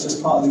think that's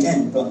just part of the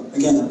game. But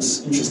again, that's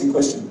an interesting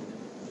question.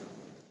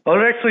 All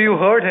right, so you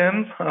heard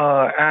him,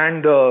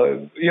 and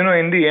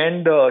in the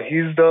end,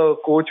 he's the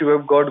coach we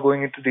have got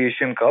going into the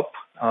Asian Cup.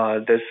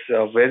 There's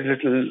very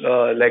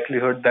little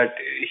likelihood that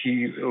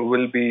he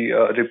will be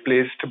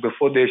replaced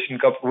before the Asian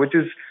Cup, which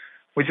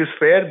is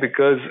fair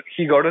because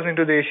he got us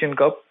into the Asian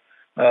Cup.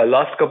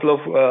 Last couple of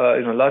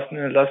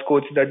last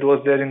coach that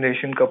was there in the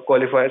Asian Cup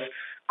qualifiers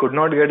could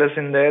not get us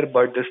in there,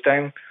 but this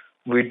time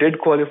we did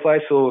qualify.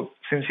 So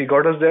since he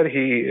got us there,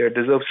 he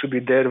deserves to be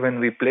there when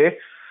we play,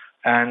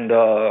 and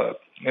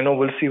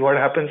we'll see what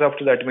happens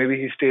after that. Maybe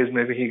he stays,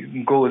 maybe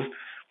he goes,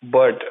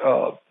 but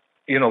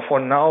for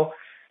now,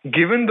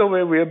 given the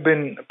way we have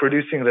been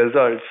producing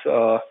results,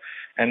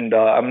 and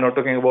I'm not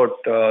talking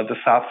about the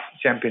SAF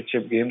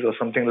championship games or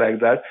something like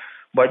that,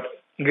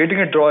 but getting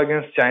a draw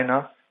against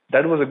China,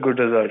 that was a good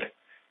result.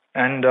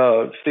 And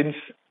since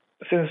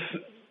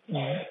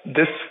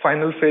this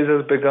final phase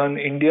has begun,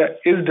 India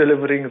is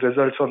delivering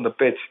results on the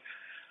pitch.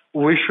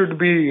 We should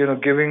be,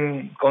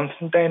 giving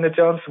Constantine a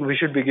chance. We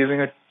should be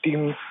giving a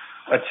team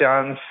a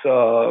chance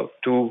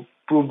to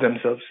prove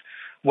themselves.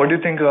 What do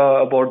you think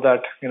about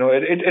that?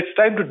 It's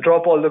time to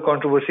drop all the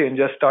controversy and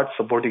just start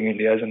supporting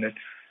India, isn't it?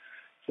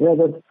 Yeah,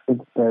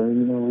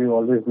 we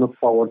always look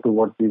forward to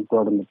what we've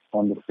got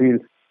on the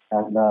field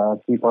and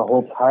keep our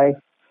hopes high.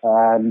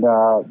 And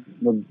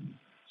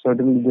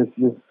certainly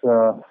this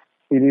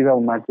series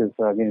of matches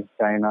against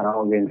China,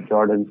 now against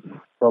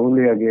Jordan,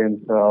 probably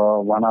against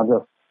one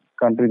other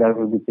country that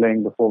will be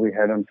playing before we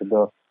head on to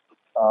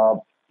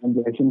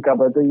the Asian Cup.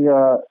 I think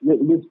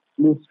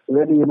this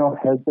really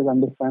helps us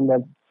understand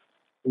that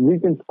we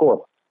can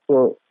score.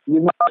 So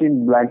we've not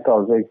seen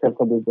blackouts except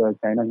for this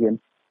China game.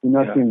 We've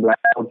not seen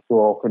blackouts so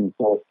often.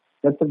 So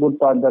that's a good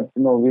part that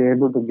we're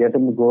able to get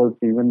in the goals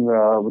even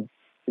with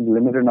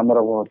limited number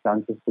of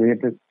chances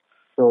created.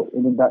 So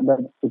that's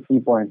the key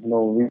point.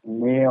 We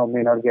may or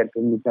may not get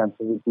any chances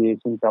with the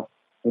Asian Cup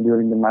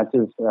during the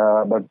matches,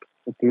 but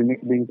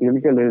being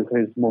clinical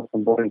is most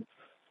important.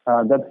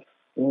 That's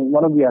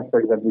one of the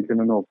aspects that we can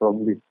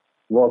probably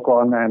work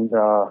on and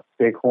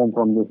take home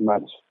from this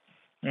match.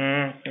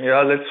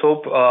 Yeah, let's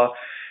hope.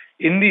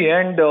 In the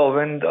end,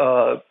 when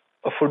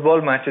a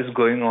football match is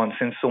going on,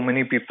 since so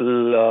many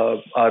people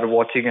are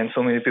watching and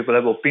so many people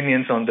have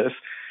opinions on this,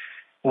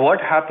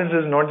 what happens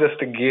is not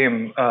just a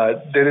game.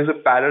 There is a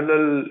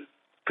parallel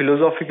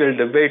philosophical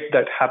debate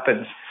that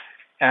happens.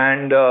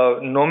 And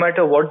no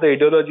matter what the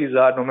ideologies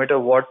are, no matter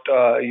what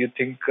you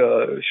think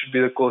should be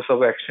the course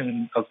of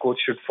action a coach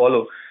should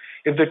follow,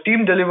 if the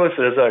team delivers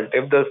a result,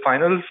 if the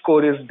final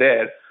score is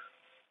there,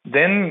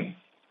 then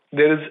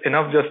there is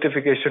enough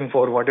justification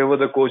for whatever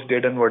the coach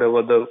did and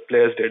whatever the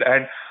players did.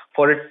 And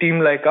for a team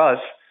like us,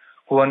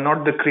 who are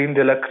not the cream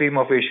de la cream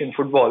of Asian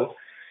football,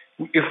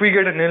 if we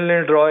get a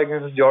 0-0 draw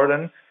against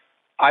Jordan,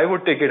 I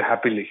would take it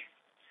happily.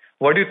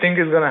 What do you think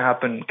is going to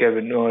happen,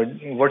 Kevin?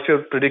 What's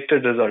your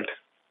predicted result?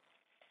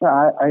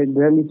 I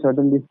really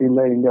certainly feel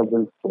like India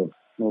will score,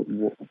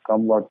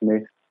 come what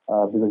may,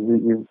 because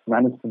we've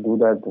managed to do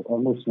that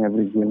almost in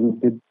every game.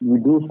 We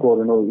do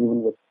score,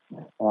 even with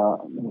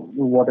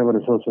whatever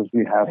resources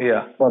we have.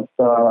 Yeah. But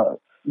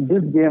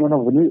this game,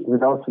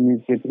 without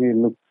Sunil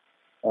Chhetri, looks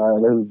a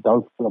little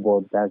doubtful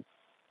about that.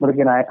 But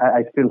again,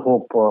 I still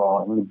hope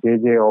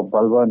JJ or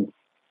Balwan,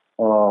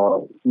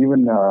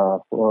 even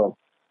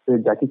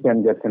say Jackie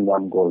can get in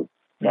one goal.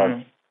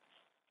 But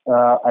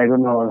I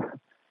don't know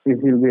if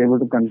he'll be able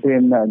to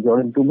contain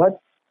Jordan too much.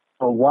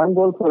 So one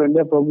goal for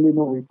India, probably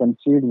we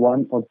concede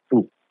 1 or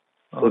 2.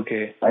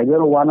 Okay. Either a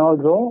 1-all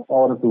draw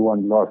or a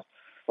 2-1 loss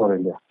for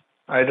India.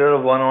 Either a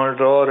 1-all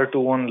draw or a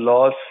 2-1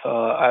 loss.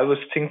 I was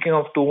thinking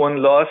of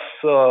 2-1 loss.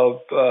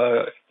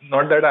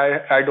 Not that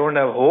I don't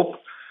have hope,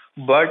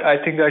 but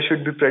I think I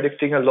should be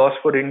predicting a loss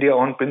for India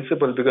on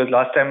principle, because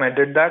last time I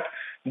did that,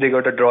 they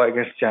got a draw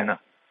against China.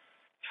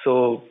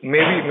 So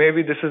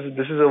maybe this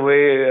is a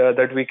way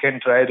that we can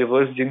try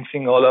reverse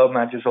jinxing all our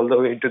matches all the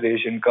way into the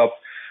Asian Cup,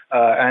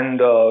 and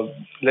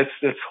let's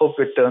hope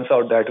it turns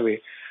out that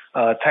way.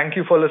 Thank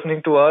you for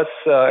listening to us.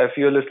 If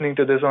you're listening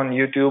to this on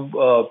YouTube,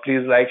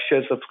 please like,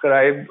 share,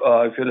 subscribe.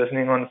 If you're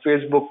listening on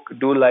Facebook,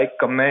 do like,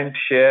 comment,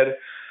 share.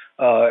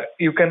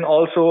 You can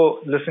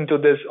also listen to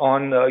this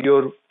on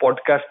your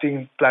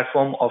podcasting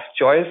platform of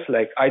choice,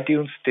 like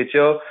iTunes,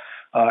 Stitcher,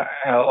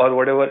 or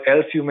whatever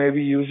else you may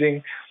be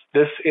using.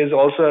 This is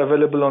also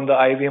available on the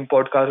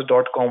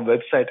ivmpodcast.com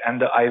website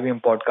and the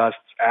IVM Podcasts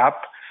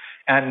app.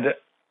 And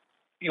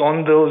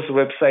on those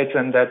websites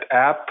and that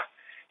app,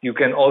 you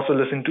can also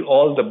listen to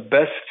all the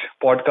best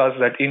podcasts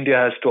that India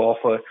has to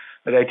offer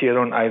right here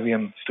on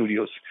IVM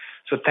Studios.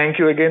 So thank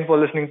you again for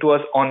listening to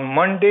us. On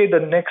Monday, the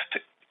next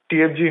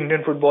TFG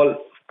Indian Football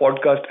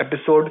podcast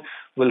episode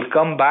will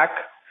come back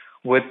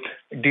with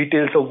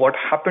details of what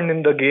happened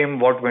in the game,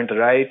 what went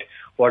right,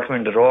 what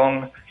went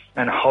wrong,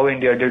 and how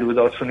India did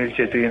without Sunil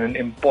Chhetri in an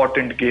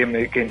important game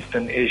against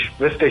an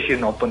West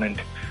Asian opponent.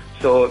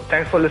 So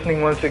thanks for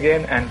listening once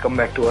again, and come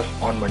back to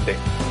us on Monday.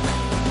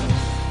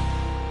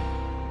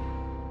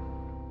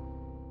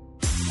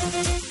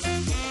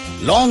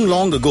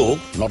 Long ago,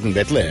 not in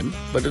Bethlehem,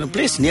 but in a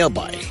place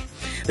nearby,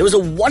 there was a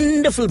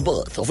wonderful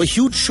birth of a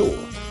huge show,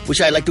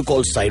 which I like to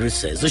call Cyrus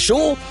Says. A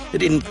show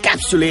that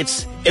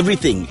encapsulates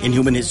everything in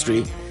human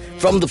history,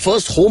 from the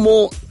first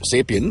Homo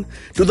sapien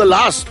to the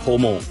last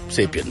Homo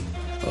sapien,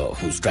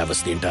 who's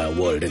traversed the entire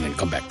world and then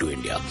come back to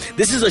India.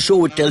 This is a show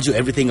which tells you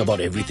everything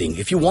about everything.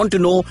 If you want to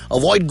know,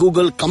 avoid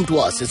Google, come to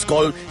us. It's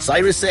called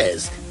Cyrus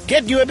Says.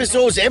 Get new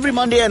episodes every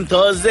Monday and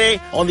Thursday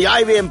on the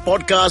IVM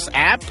Podcast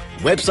app,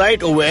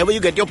 website, or wherever you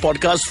get your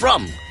podcasts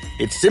from.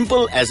 It's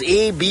simple as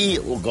A, B,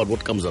 oh God,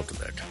 what comes after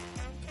that?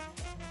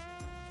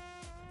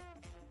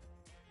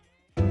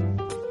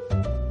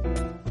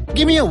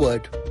 Give me a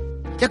word.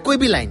 या कोई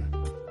भी line.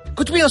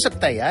 कुछ भी हो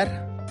सकता है यार.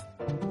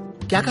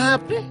 क्या कहा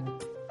आपने?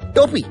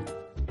 टोपी.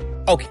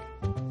 Okay.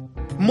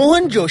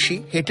 Mohan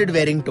Joshi hated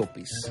wearing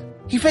topis.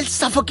 He felt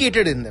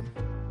suffocated in them.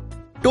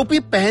 टोपी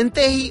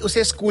पहनते ही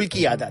उसे स्कूल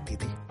की याद आती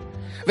थी.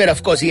 Where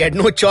of course he had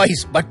no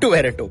choice but to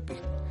wear a टोपी.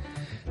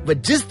 But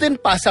जिस दिन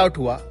पास आउट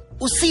हुआ,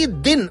 उसी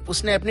दिन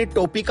उसने अपनी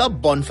टोपी का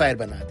bonfire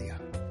बना दिया.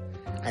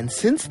 And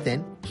since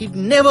then, he'd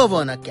never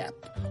worn a cap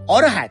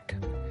or a hat.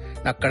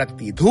 ना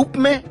कड़कती धूप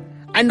में,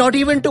 and not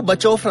even to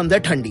बचाओ from the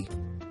ठंडी.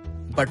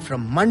 But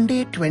from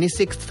Monday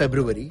 26th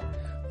February,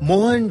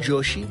 Mohan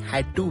Joshi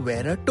had to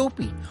wear a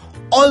topi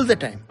all the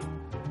time.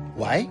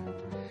 Why?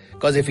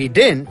 Because if he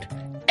didn't,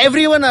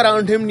 everyone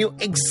around him knew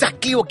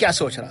exactly वो क्या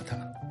सोच रहा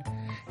था.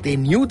 They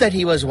knew that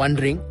he was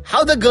wondering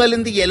how the girl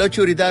in the yellow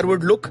churidar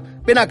would look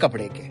बिना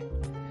कपड़े के.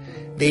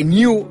 They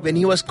knew when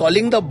he was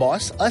calling the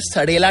boss a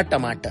sadela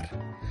टमाटर.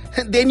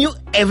 They knew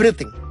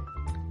everything.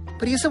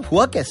 पर ये सब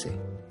हुआ कैसे?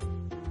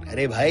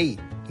 अरे भाई,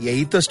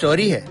 यही तो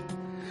स्टोरी है.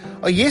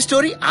 और ये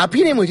स्टोरी आप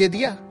ही ने मुझे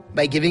दिया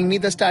by giving me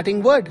the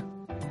starting word.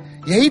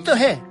 यही तो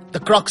है The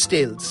Croc's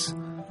Tales.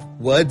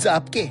 Words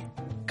आपके,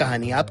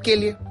 कहानी आपके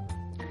लिए.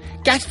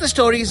 Catch the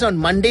stories on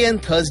Monday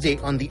and Thursday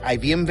on the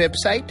IVM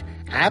website,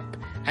 app,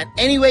 and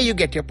anywhere you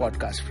get your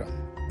podcast from.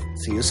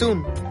 See you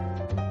soon.